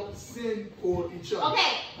 We don't send for each other.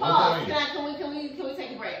 Okay, pause. Can we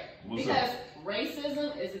take a break? What's Because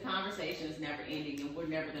racism is a conversation that's never ending, and we're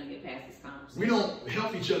never going to get past this conversation. We don't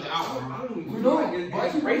help each other out. I don't even We know don't.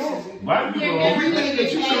 it's racism. Black people We think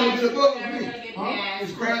that you're trying to get above We're never me. gonna get past.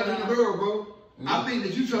 It's crap in the world, bro. I think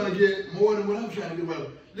that you're trying to get more than what I'm trying to get. Well,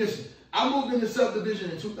 listen, I moved into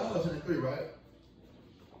subdivision in 2003, right?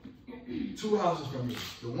 2 houses from me.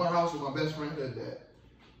 The one house where my best friend lived at,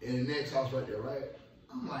 and the next house right there, right?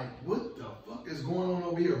 I'm like, what the fuck is going on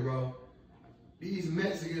over here, bro? These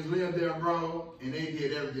Mexicans live there, bro, and they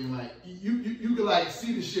did everything. Like, you could like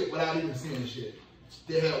see the shit without even seeing the shit.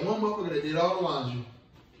 They had one motherfucker that did all the laundry.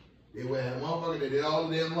 They had one motherfucker that did all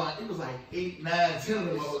the damn laundry. It was like 8, 9, 10 of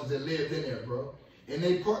them motherfuckers that lived in there, bro. And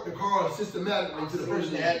they parked the car systematically to the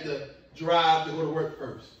person that had to drive to go to work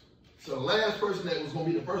first. So the last person that was gonna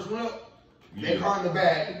be the first one up, they car in the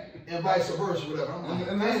back, and vice versa, whatever. I'm like,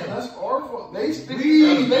 and that's our fault. They stick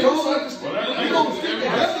we together. don't stick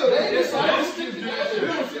together. They decide to stick together. We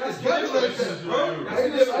don't stick together like that, bro.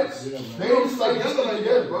 They don't stick together like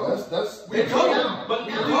that, bro. That's we told, but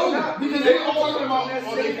we told because they all talking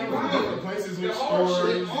about they come from different places with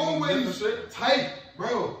stores. Always tight,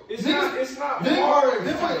 bro. It's not They hard.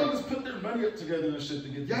 motherfuckers put their money up together and shit to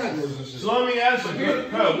get the stores and shit. So let me ask you,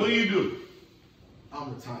 Cub, what do you do?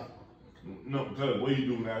 I'm retired. No, Cub, what are you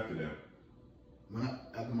doing after that?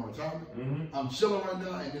 After my retirement, I'm chilling right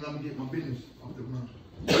now, and then I'm gonna get my business off the ground.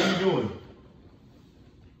 What are you doing?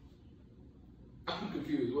 I'm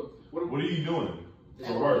confused. What What are you doing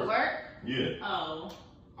for Work? work? Yeah. Oh,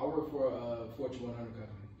 I work for a Fortune 100 company.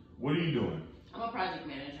 What are you doing? I'm a project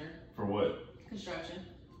manager. For what? Construction.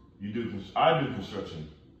 You do. I do construction.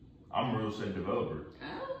 I'm a real estate developer.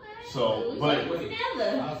 Oh, okay. So, we but- work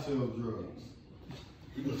together. I sell drugs.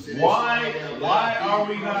 Why are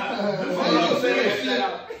we not? This is what I'm saying.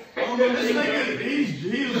 This nigga, he's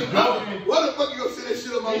joking. Why the fuck you gonna say that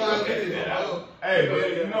shit on my live? Hey,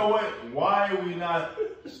 but you know what? Why are we not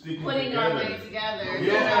sticking Putting our together? money together.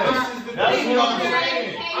 Yes, Putting that's our what I'm saying.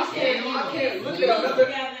 education. I can't look Putting at another.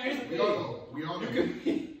 together. We all know.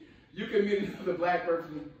 You can meet another black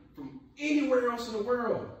person from anywhere else in the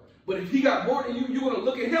world. But if he got more than you, you're gonna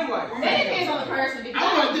look at him like. It depends on the person. Because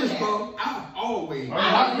I'm like this, bro. I've always. I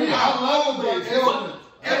love this. That's right.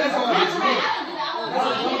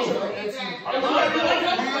 I don't do that.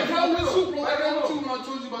 I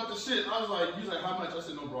told you about the shit. I was like, he's like, how much? I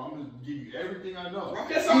said, no, bro, I'm gonna give you everything I know.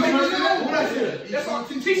 That's all you know. What I said? That's all.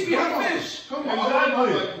 Teach me how to fish. Come on,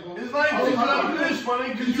 Exactly. It's like teaching how to fish, funny,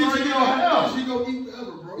 because you already know how how. she gonna eat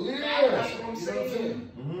forever, bro. Yeah. That's what I'm saying.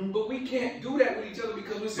 But we can't do that with each other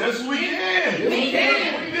because we're so. Yes, we can. We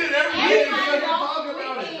can. We did everything. Everybody Talk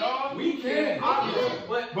about it, dog. We can.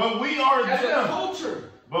 But we are as a them. culture.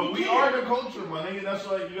 But we are the culture, my nigga. That's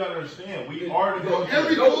what you gotta understand. We are the culture.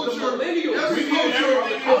 Every culture, every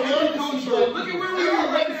culture. Look at where we are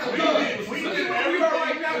right now. We Look did at where we are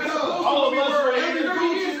right now. That's all of us were every 30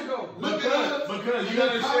 years ago. Because you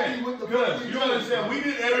understand, we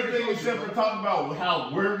did everything except for talking about how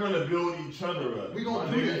we're gonna build each other up. We gonna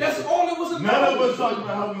do that. That's all it was about. None of us talking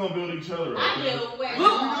about how we're gonna build each other up. I do. Wait,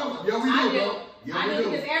 Yeah, we do, bro. I do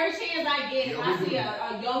because every chance I get, if I see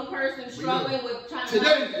a young person struggling with trying to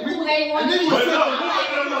Today, who they want to be, But no,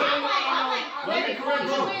 let me correct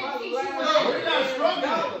you. We're not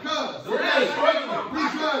struggling. We're not struggling. We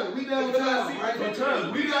driving. We downtown, right? Because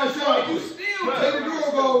we not struggling. Baby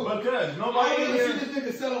girl go bro. Because I nobody ain't here. see this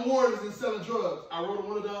nigga selling waters and selling drugs. I wrote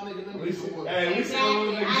one of down nigga. Let me get some water. Hey, we selling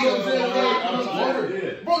little niggas You know what I'm saying? selling water.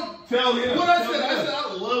 Yeah. Bro, Tell him. what I said,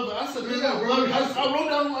 I love it. I said, man, I love it. I wrote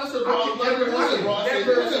down, I said, bro, I love it. I said, bro, I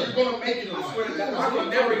said, you're gonna make it. I swear to God, I can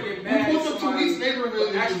never get mad. We moved up to East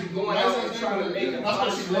neighborhood. Actually going out and trying to make it. That's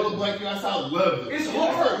why she loves black people. That's how I love it. It's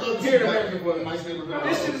hard here in America. Nice neighborhood.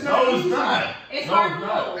 This shit is No, not it's easy. not. It's No, hard it's to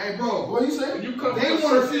not. know. Hey, bro, what you say? When you come They from a want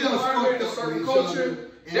to certain see us environment, fucked a up certain with culture, each other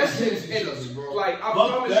and that's against it. each other, bro. Like, I Fuck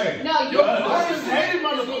promise that. you. No, you Your Yeah. life Just hated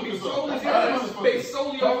motherfuckers. solely That's based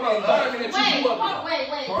solely off the environment that you grew up in.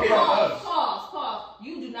 Wait. Talk about us. Pause.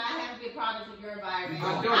 You do not have to be a product of your environment.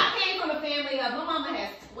 I don't. I came from a family of, my mama has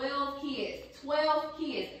 12 kids. 12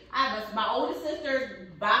 kids. My oldest sister's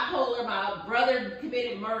bipolar, my brother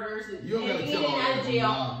committed murders and You don't gotta in tell and all out of that, jail.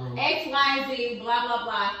 nah, bro. X, Y, Z, blah, blah,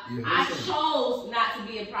 blah. Yeah, I listen. chose not to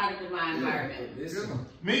be a product of my environment. Listen,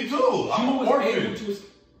 Me too. I'm you a was able orphan. to.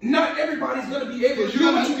 Not everybody's gonna be able to Because do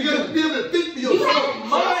you what you gotta can be do. able to think for You yourself. have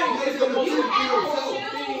Mine is the most You have to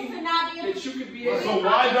important choose thing to not be a that you could be able So to.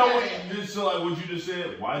 why don't we just so like what you just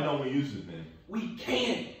said? Why don't we use it then? We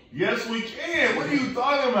can. Yes, we can. What are you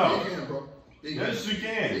talking They about? can, bro. They can. Yes, you They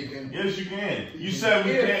can. can. Yes, you can. You said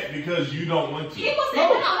we Yeah. can't because you don't want to. People say,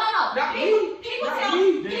 No. no. Not People Not tell,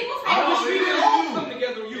 me. people say, I I don't wish see we it. could all come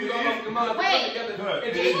together and you could all come on Wait. together Good.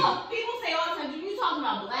 and people say all the time, you talking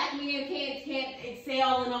about black men can't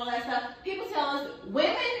excel and all that stuff. People tell us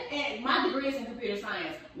women, and my degree is in computer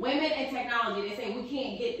science, women and technology, they say we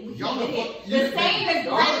can't get Y'all the hit. fuck- The same as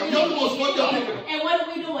black men y'all the most can't fucked up get people. hit. And what are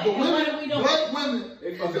we doing? The And what are we women, doing? black women, They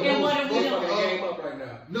is fucking the And what most are we fucked doing? up. game up right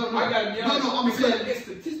now. No, I gotta be honest. I'm because saying it's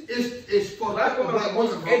statistics. it's fucked Black up women with are black the most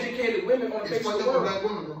women, bro. educated women on the It's face of fucked the up with world. black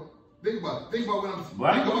women, bro. Think about it. Think about what I'm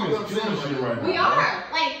Black think about women what is I'm saying killing shit right now. We are.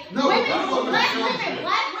 Like, No, women, black women-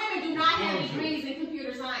 black women do not have degrees in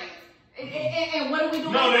computer science. And what are we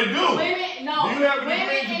doing? No, they do. Women, no. Do you have a Women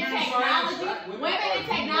degree in in computer technology, science? women in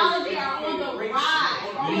technology are on the rise.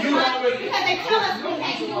 Do you have a- Because they tell us we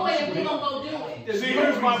can't do it and we're going to go do it. See,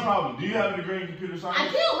 here's my problem. Do you have a degree in computer science? I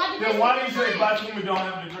do. My degree Then is why do you computer say science. black women don't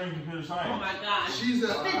have a degree in computer Oh science? my gosh. She's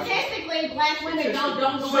a Statistically, black women don't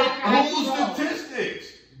go So after who's IT. statistics?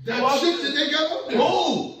 that Well, shit that they got up there.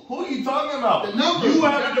 Who are you talking about? The numbers. You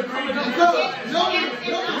have a degree in computer science.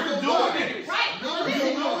 You're doing it. Right. No, But listen,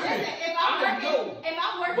 you're not. listen, if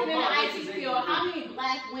I'm working in the IT field, how many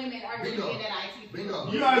black women are going to Bingo. be in that IT field?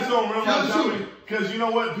 Bingo. You guys don't Tell realize the how truth. many, because you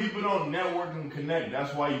know what? People don't network and connect.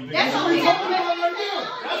 That's why you think. That's That's what what we we have talking to about do. right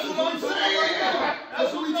now. That's what I'm saying right now.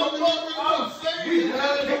 That's what we talking about right now. I'm saying. We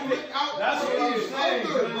have to look out That's for what I'm each saying,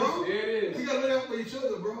 other, man. bro. There it We is. gotta look out for each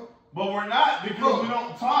other, bro. But we're not because Bro. we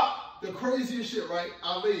don't talk. The craziest shit, right?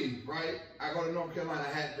 I leave, right? I go to North Carolina.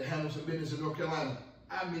 I had to handle some business in North Carolina.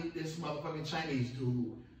 I meet this motherfucking Chinese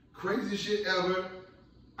dude. Craziest shit ever.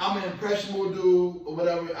 I'm an impressionable dude or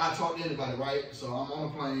whatever. I talk to anybody, right? So I'm on a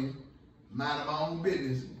plane, minding my own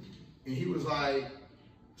business. And he was like,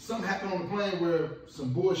 something happened on the plane where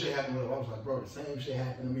some bullshit happened with him. I was like, bro, the same shit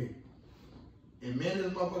happened to me. And me and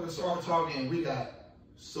this motherfucker started talking and we got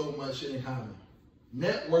so much shit in common.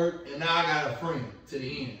 Network, and now I got a friend to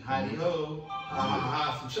the end. Howdy ho,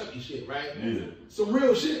 some Chucky shit, right? Yeah. Some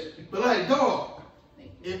real shit. But like, dog,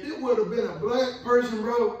 if it would have been a black person,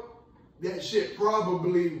 bro, that shit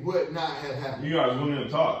probably would not have happened. You guys wouldn't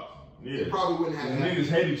have talked. Yeah. It probably wouldn't have The happened. niggas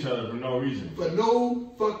hate each other for no reason. For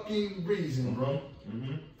no fucking reason, bro.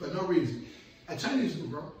 Mm-hmm. For no reason. A Chinese dude,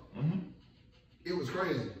 bro. Mm-hmm. It was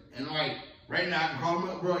crazy. And like, right now I can call him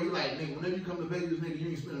up, bro. He like, nigga, whenever you come to Vegas, nigga, you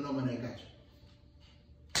ain't spending no money, I got you.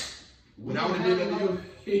 When I would have did that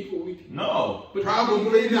to you, No.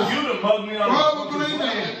 probably not. You'd have mugged me on Probably the fucking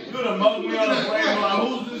not. plane. You'd have mugged me on the plane. Like,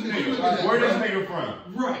 who's this nigga? Where this nigga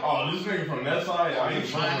from? Right. Oh, this nigga from that side? I ain't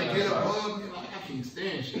Trying from to that get side. above me, like, I can't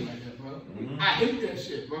stand shit like that, bro. Mhm. I hate that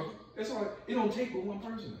shit, bro. That's all. It don't take but one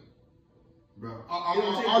person. Bro, It don't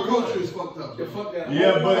our take culture one. is fucked up, To bro. fuck that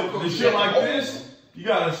Yeah, whole but the culture. shit like this, you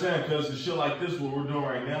gotta understand, cause the shit like this, what we're doing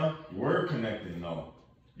right now, we're connecting, though.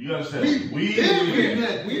 You gotta understand, We been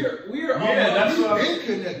connected. We're Yeah, that's We what I'm- been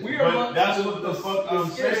connected. we are But amongst that's what the fuck I'm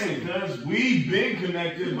scarcity. saying, cause we've been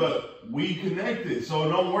connected, but we connected. So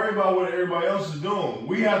don't worry about what everybody else is doing.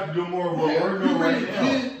 We have to do more of what we're doing right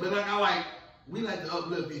now. But we like to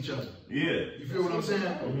uplift each other. Yeah. You feel what I'm saying?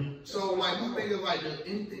 Mhm. So like my thing is like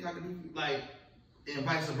anything I can do, like, and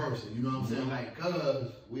vice versa. You know what I'm saying? Like,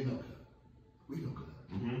 cuz we know cuz.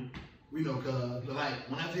 Mhm. We know cuz. But like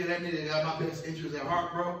when I tell you that nigga got my best interest at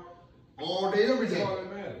heart, bro, all day, every That's day. all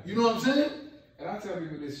that matters. You know what I'm saying? And I tell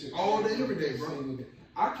people this shit All day, every day, bro.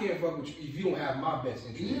 I can't fuck with you if you don't have my best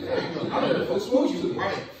interest. Yeah. I don't know if it's supposed to.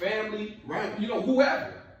 Right. Family, Right. you know,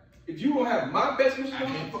 whoever. if you don't have my best interest, I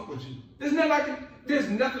can't fuck with you. There's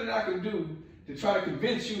nothing that I can do to try to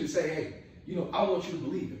convince you to say, hey, you know, I want you to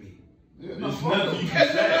believe in me. There's nothing you can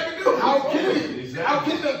That's nothing I say. can do. How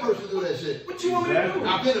can that person do that shit? What you want me to do?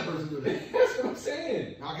 How can that person do that? That's what I'm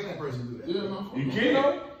saying. How can that person do that? Yeah, man. You You can't.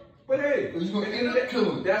 know? But hey, He's gonna at the end end of up the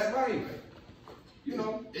killing day, that's life. You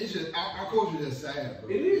know? It's just our culture is sad, bro.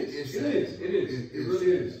 It is. It's It sad. is. It is. It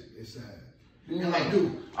really is. It's sad. Yeah. And like,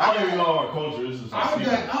 dude, I don't even know our culture. This is I'm from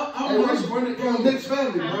a mixed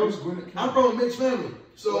family, bro. I'm from a mixed family.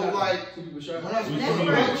 So like, Two people shot. when I That's speak right. on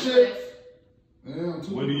black shit,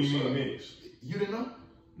 What do you mean mixed? you didn't know?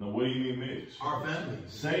 No, what do you mean mixed? Our family.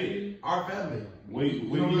 Say it. Our family. What do you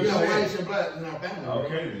We mean have say whites it? and blacks in our family. Bro.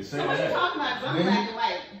 Okay, then say So what you that. talking about? I'm black and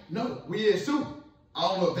white. No, we is too. I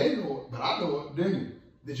don't know if they know it, but I know it. Didn't you?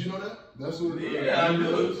 Did you know that? That's what it is. Yeah, I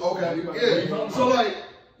know. Okay. Yeah. So like,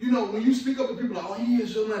 you know, when you speak up to people like, oh, he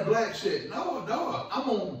is showing that black shit. No, dog. I'm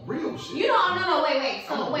on real shit. You know, no, wait.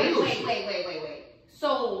 I'm So a wait. real shit.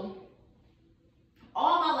 So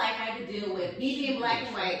all my life I had to deal with me being black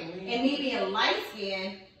and white and me being light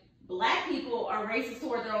skinned. Black people are racist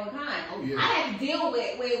toward their own kind. Oh, yeah. I had to deal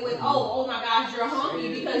with oh my gosh, you're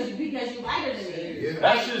hunky because you lighter than me. Yeah.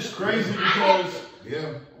 That's just crazy because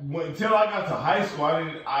Yeah. until I got to high school,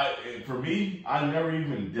 for me, I never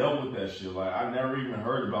even dealt with that shit. Like, I never even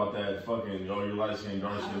heard about that fucking, oh, you're light skinned,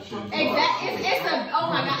 dark skinned shit. Exactly. It's a oh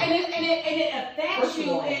my god, and it affects First of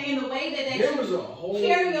you all, in the way that There was you a whole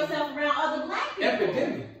carry yourself around other black people.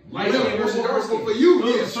 epidemic. Yeah, Light skin versus dark for skin. you,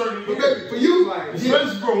 Those yeah. are certain- But baby, for you, Like,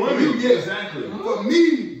 Especially for women. For you, yeah. Exactly. For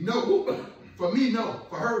me, no. For me, no.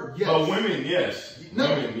 For her, yes. But women, yes. No.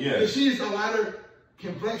 Women, yes. If she's a lighter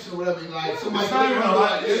complexion or whatever, like somebody. It's not even a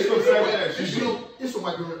light- it's the fact that she's- It's a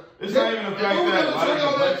white girl. It's not even the fact that lighter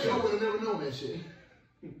complexion. I would have never known that shit.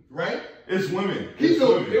 Right? It's women. He It's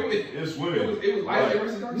know- women. It's women. It was light skin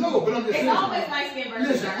versus dark skin. No, but I'm just It's saying. always light skin versus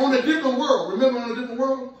Listen, dark on a skin. different world. Remember on a different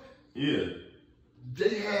world? Yeah.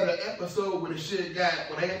 They had an episode where the shit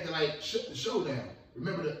when they had to like shut the show down.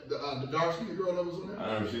 Remember the dark skinned girl that was on there?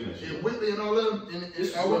 I never seen that shit. And Whitley and all of them,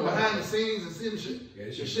 and I went behind the scenes and seen the shit. Yeah,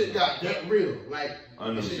 The shit got that real. Like, I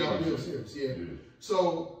never the shit seen got that real shit. serious. Yeah. Dude.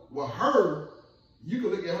 So, with her, you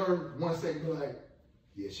could look at her one second and be like,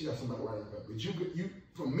 yeah, she got somebody right up. But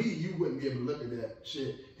for me, you wouldn't be able to look at that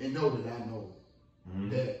shit and know that I know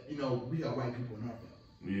that, you know, we got white people in our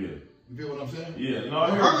family. Yeah. You feel what I'm saying? Yeah. No, I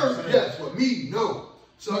For hear what you're her, saying. yes. For me, no.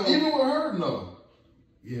 So, Even with her, no.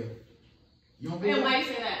 yeah. You don't And think why you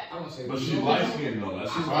say that? I don't say But that. she's light skinned though.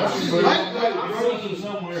 That's She's surprising. light black, It bro. comes from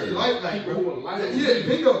somewhere. She light black, People who bro. are lighter. Yeah,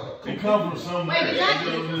 bingo. It comes from somewhere. Wait, It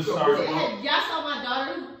doesn't just start from- Y'all saw my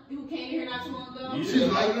daughter who came here not too long ago? Yeah. She's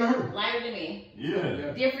lighter than her. Lighter than me.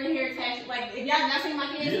 Yeah. Different hair texture. Like, if y'all not seen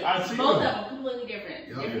my kids, Yeah, I see both them. of them completely different.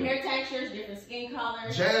 Yeah. Different hair textures, different skin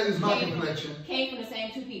colors. Jazz is my Came- complexion. Came from the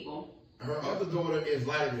same two people. Her other daughter is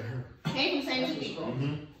lighter than her. Came from the same two people.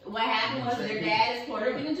 Mhm. What happened was their dad is Puerto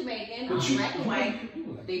Rican and Jamaican. I'm black and white. You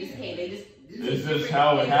like They just came. They just. It's just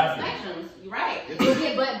how it happens. Spectrums. You're right. It's-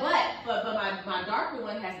 Yeah, but my darker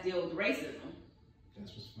one has to deal with racism,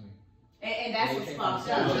 That's what's funny. and that's what's fucked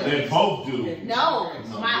up. They both do. No,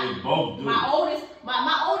 No, my they both do. my oldest,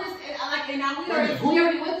 like, and now we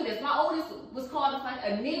already went through this. My oldest was called a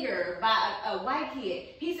nigger by a white kid.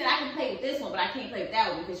 He said I can play with this one, but I can't play with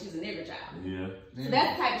that one because she's a nigger child. Yeah. So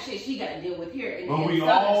that's the type of shit she got to deal with here. In, But in we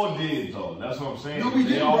Southern all states. did though. That's what I'm saying. No, we They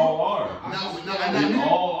didn't, all bro. are. We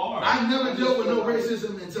all are. I never dealt with no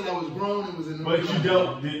racism until I was grown and was in the But you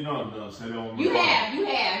did no, say that one more You time.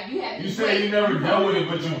 have. You say you never dealt with it,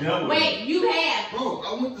 but you dealt with it. Wait, you have. Bro,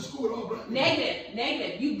 I went to school with all black people.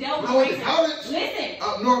 Negative. You dealt with When I went to racism. college, Listen.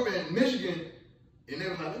 up north in Michigan, and they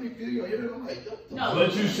was like, let me feel your hair. I'm like, No.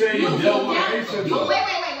 But you say you dealt with racism.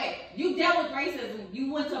 Wait. You dealt with racism.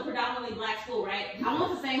 You went to a predominantly black school, right? I went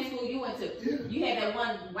to the same school you went to. Yeah. You had that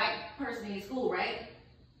one white person in your school, right?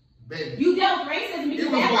 baby. You dealt with racism It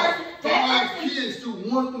because was that like person, 5 kids through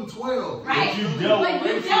 1 through 12. right? But you dealt But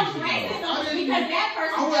with you dealt with racism. racism because that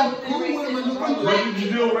person I dealt wasn't with cool with them in racism. the from country. But black did you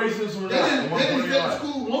people. deal with racism or They not? didn't, At one they point didn't in your stay in life?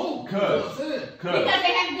 school long. You know what I'm saying? Because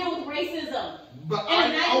they had to deal with racism. But In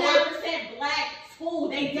a I wasn't. 99% black school,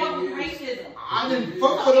 they dealt with racism. I didn't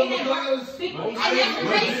fuck with them because And But- that's the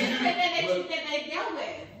but did racism you- that they dealt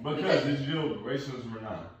with. Because did you deal with racism or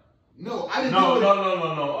not? no, I didn't No, do it.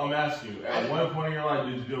 no. I'm asking you. At one point in your life,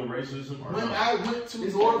 did you deal with racism or When not? I went to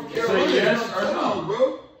North Say Carolina, yes I'm or telling no. you,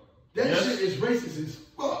 bro, that Yes. shit is racist as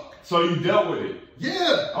fuck. So you dealt with it.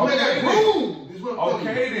 Yeah, when Okay, I got groomed, is what I'm telling you.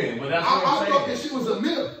 Okay then, but that's I what thought I'm that saying. shit was a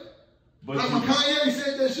myth. But Like you, when Kanye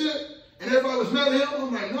said that shit, and everybody was mad at him,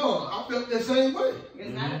 I'm like, no, I felt that same way.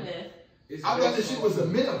 It's not a myth. It's I thought that shit was a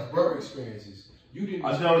myth, bro bro. experiences. You didn't.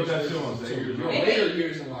 I dealt with that shit on until 8 years your old. later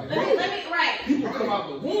years in life. Let me, right. People come out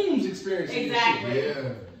the wombs experiencing Exactly. this shit.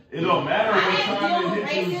 Yeah. It don't matter I what had to time deal it with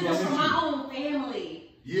hits you. racism from my own family.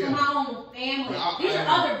 Yeah. From my own family. These are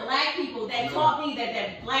other black people that taught me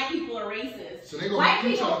that black people are racist. So they gonna white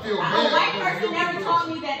make you people, feel a bad white because person you're never the taught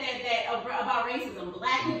person. me that about racism.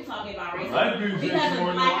 Black people taught me about racism. Black people because more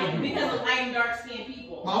of than white black people. because of light and dark skinned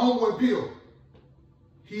people. My homeboy Bill,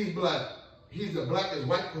 he's black. He's the blackest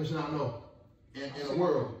white person I know in the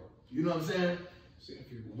world. You know what I'm saying?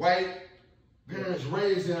 White parents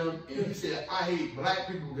raised him, and he said, I hate black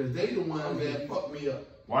people because they the ones that fucked me up.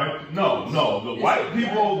 White? No. The white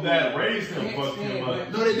people that raised him fucked him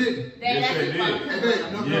up. No, they didn't. Yes, they did. No,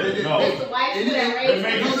 they didn't. No. It's the white people that They raised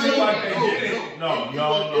make it them. seem like they did it. No. I'm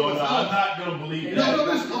not gonna believe that. No,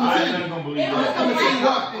 listen, I'm not gonna believe It was that. I'm gonna tell you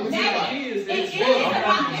why. I'm gonna tell you That why. is, It's it's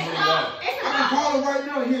about I can call him right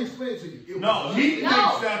now and he'll explain to you. It was- No, he No.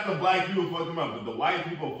 thinks that the black people fucked him up, but the white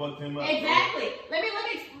people fucked him up. Exactly. Let me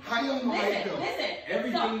How y'all know how you feel? listen.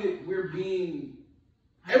 Everything that we're being,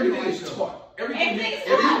 How you know everything how you is feel? taught.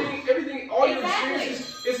 Everything All your Exactly.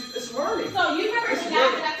 experiences, it's learning. So you remember It's the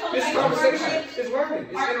guys that I told you It's about your conversation. friendship? It's learning.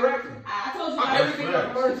 It's interacting. I told you about Everything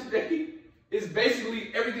I've learned today is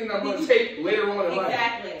basically everything I'm going to take later on in life.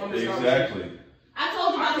 Exactly. From this conversation. Exactly. I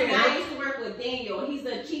told you about the I guy I can't- used to work with, Daniel. He's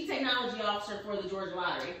the chief technology officer for the Georgia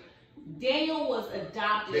Lottery. Daniel was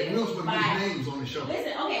adopted They knew some by. names on the show.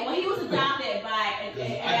 Listen, okay, well he was adopted by an I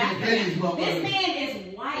can pay these African. motherfuckers. This man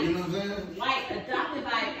is white. You know what I'm saying? White, adopted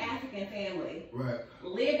by an African family. Right.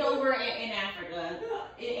 Lived over in Africa,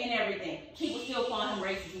 in everything. People still call him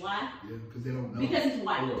racist. Why? Yeah, because they don't know. Because he's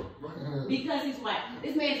white. Right. Because he's white.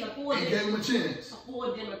 This man's a full And gave him a chance.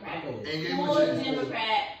 Democrat. And gave him Full a chance.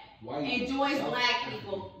 Democrat. White, Enjoys South black Africa.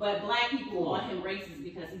 people, but black people call him racist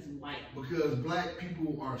because he's white. Because black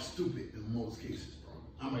people are stupid in most cases, bro.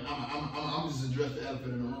 I'm just addressing the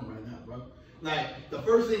elephant in the room right now, bro. Like, the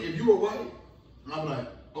first thing, if you were white, I'm like,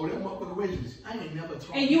 oh, that motherfucker racist. I ain't never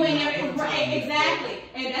talked And you to ain't him never, one time. exactly.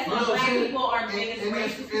 And that's You know why what I'm black saying? people are the biggest and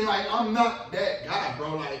racists. like, I'm not that guy,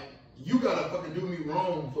 bro. Like, you gotta fucking do me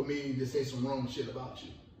wrong for me to say some wrong shit about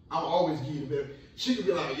you. I'm always give you the better. She could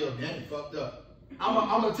be like, yo, Danny fucked up. I'm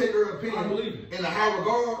gonna take her opinion in a high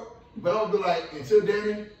regard, but I'm gonna be like, until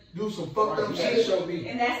Danny do some fucked up shit. Show me.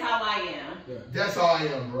 And that's how I am. Yeah. That's how I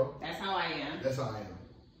am, bro. That's how I am. That's how I am.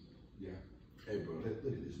 Yeah. Hey, bro, look at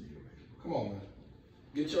this nigga right here. Come on, man.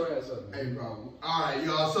 Get your ass up, man. Hey, bro. All right,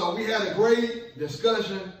 y'all. So we had a great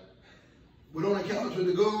discussion. We're on the couch with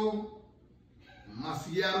the Goon. My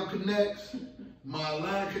Seattle connects. My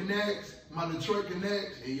Atlanta connects. My Detroit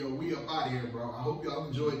connects. And yo, we up out of here, bro. I hope y'all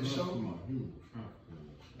enjoyed the show.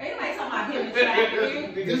 Ain't nobody talking about him in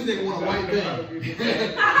traffic. This nigga want a white van.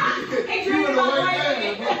 Hey, He Drew, want a about white white van,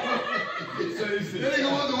 man. bro. That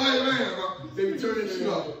nigga want the white van, bro. They be turning this shit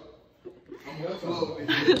up. I'm gonna flow. Hey,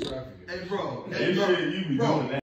 bro. Hey, This bro. shit, you be Bro. doing that.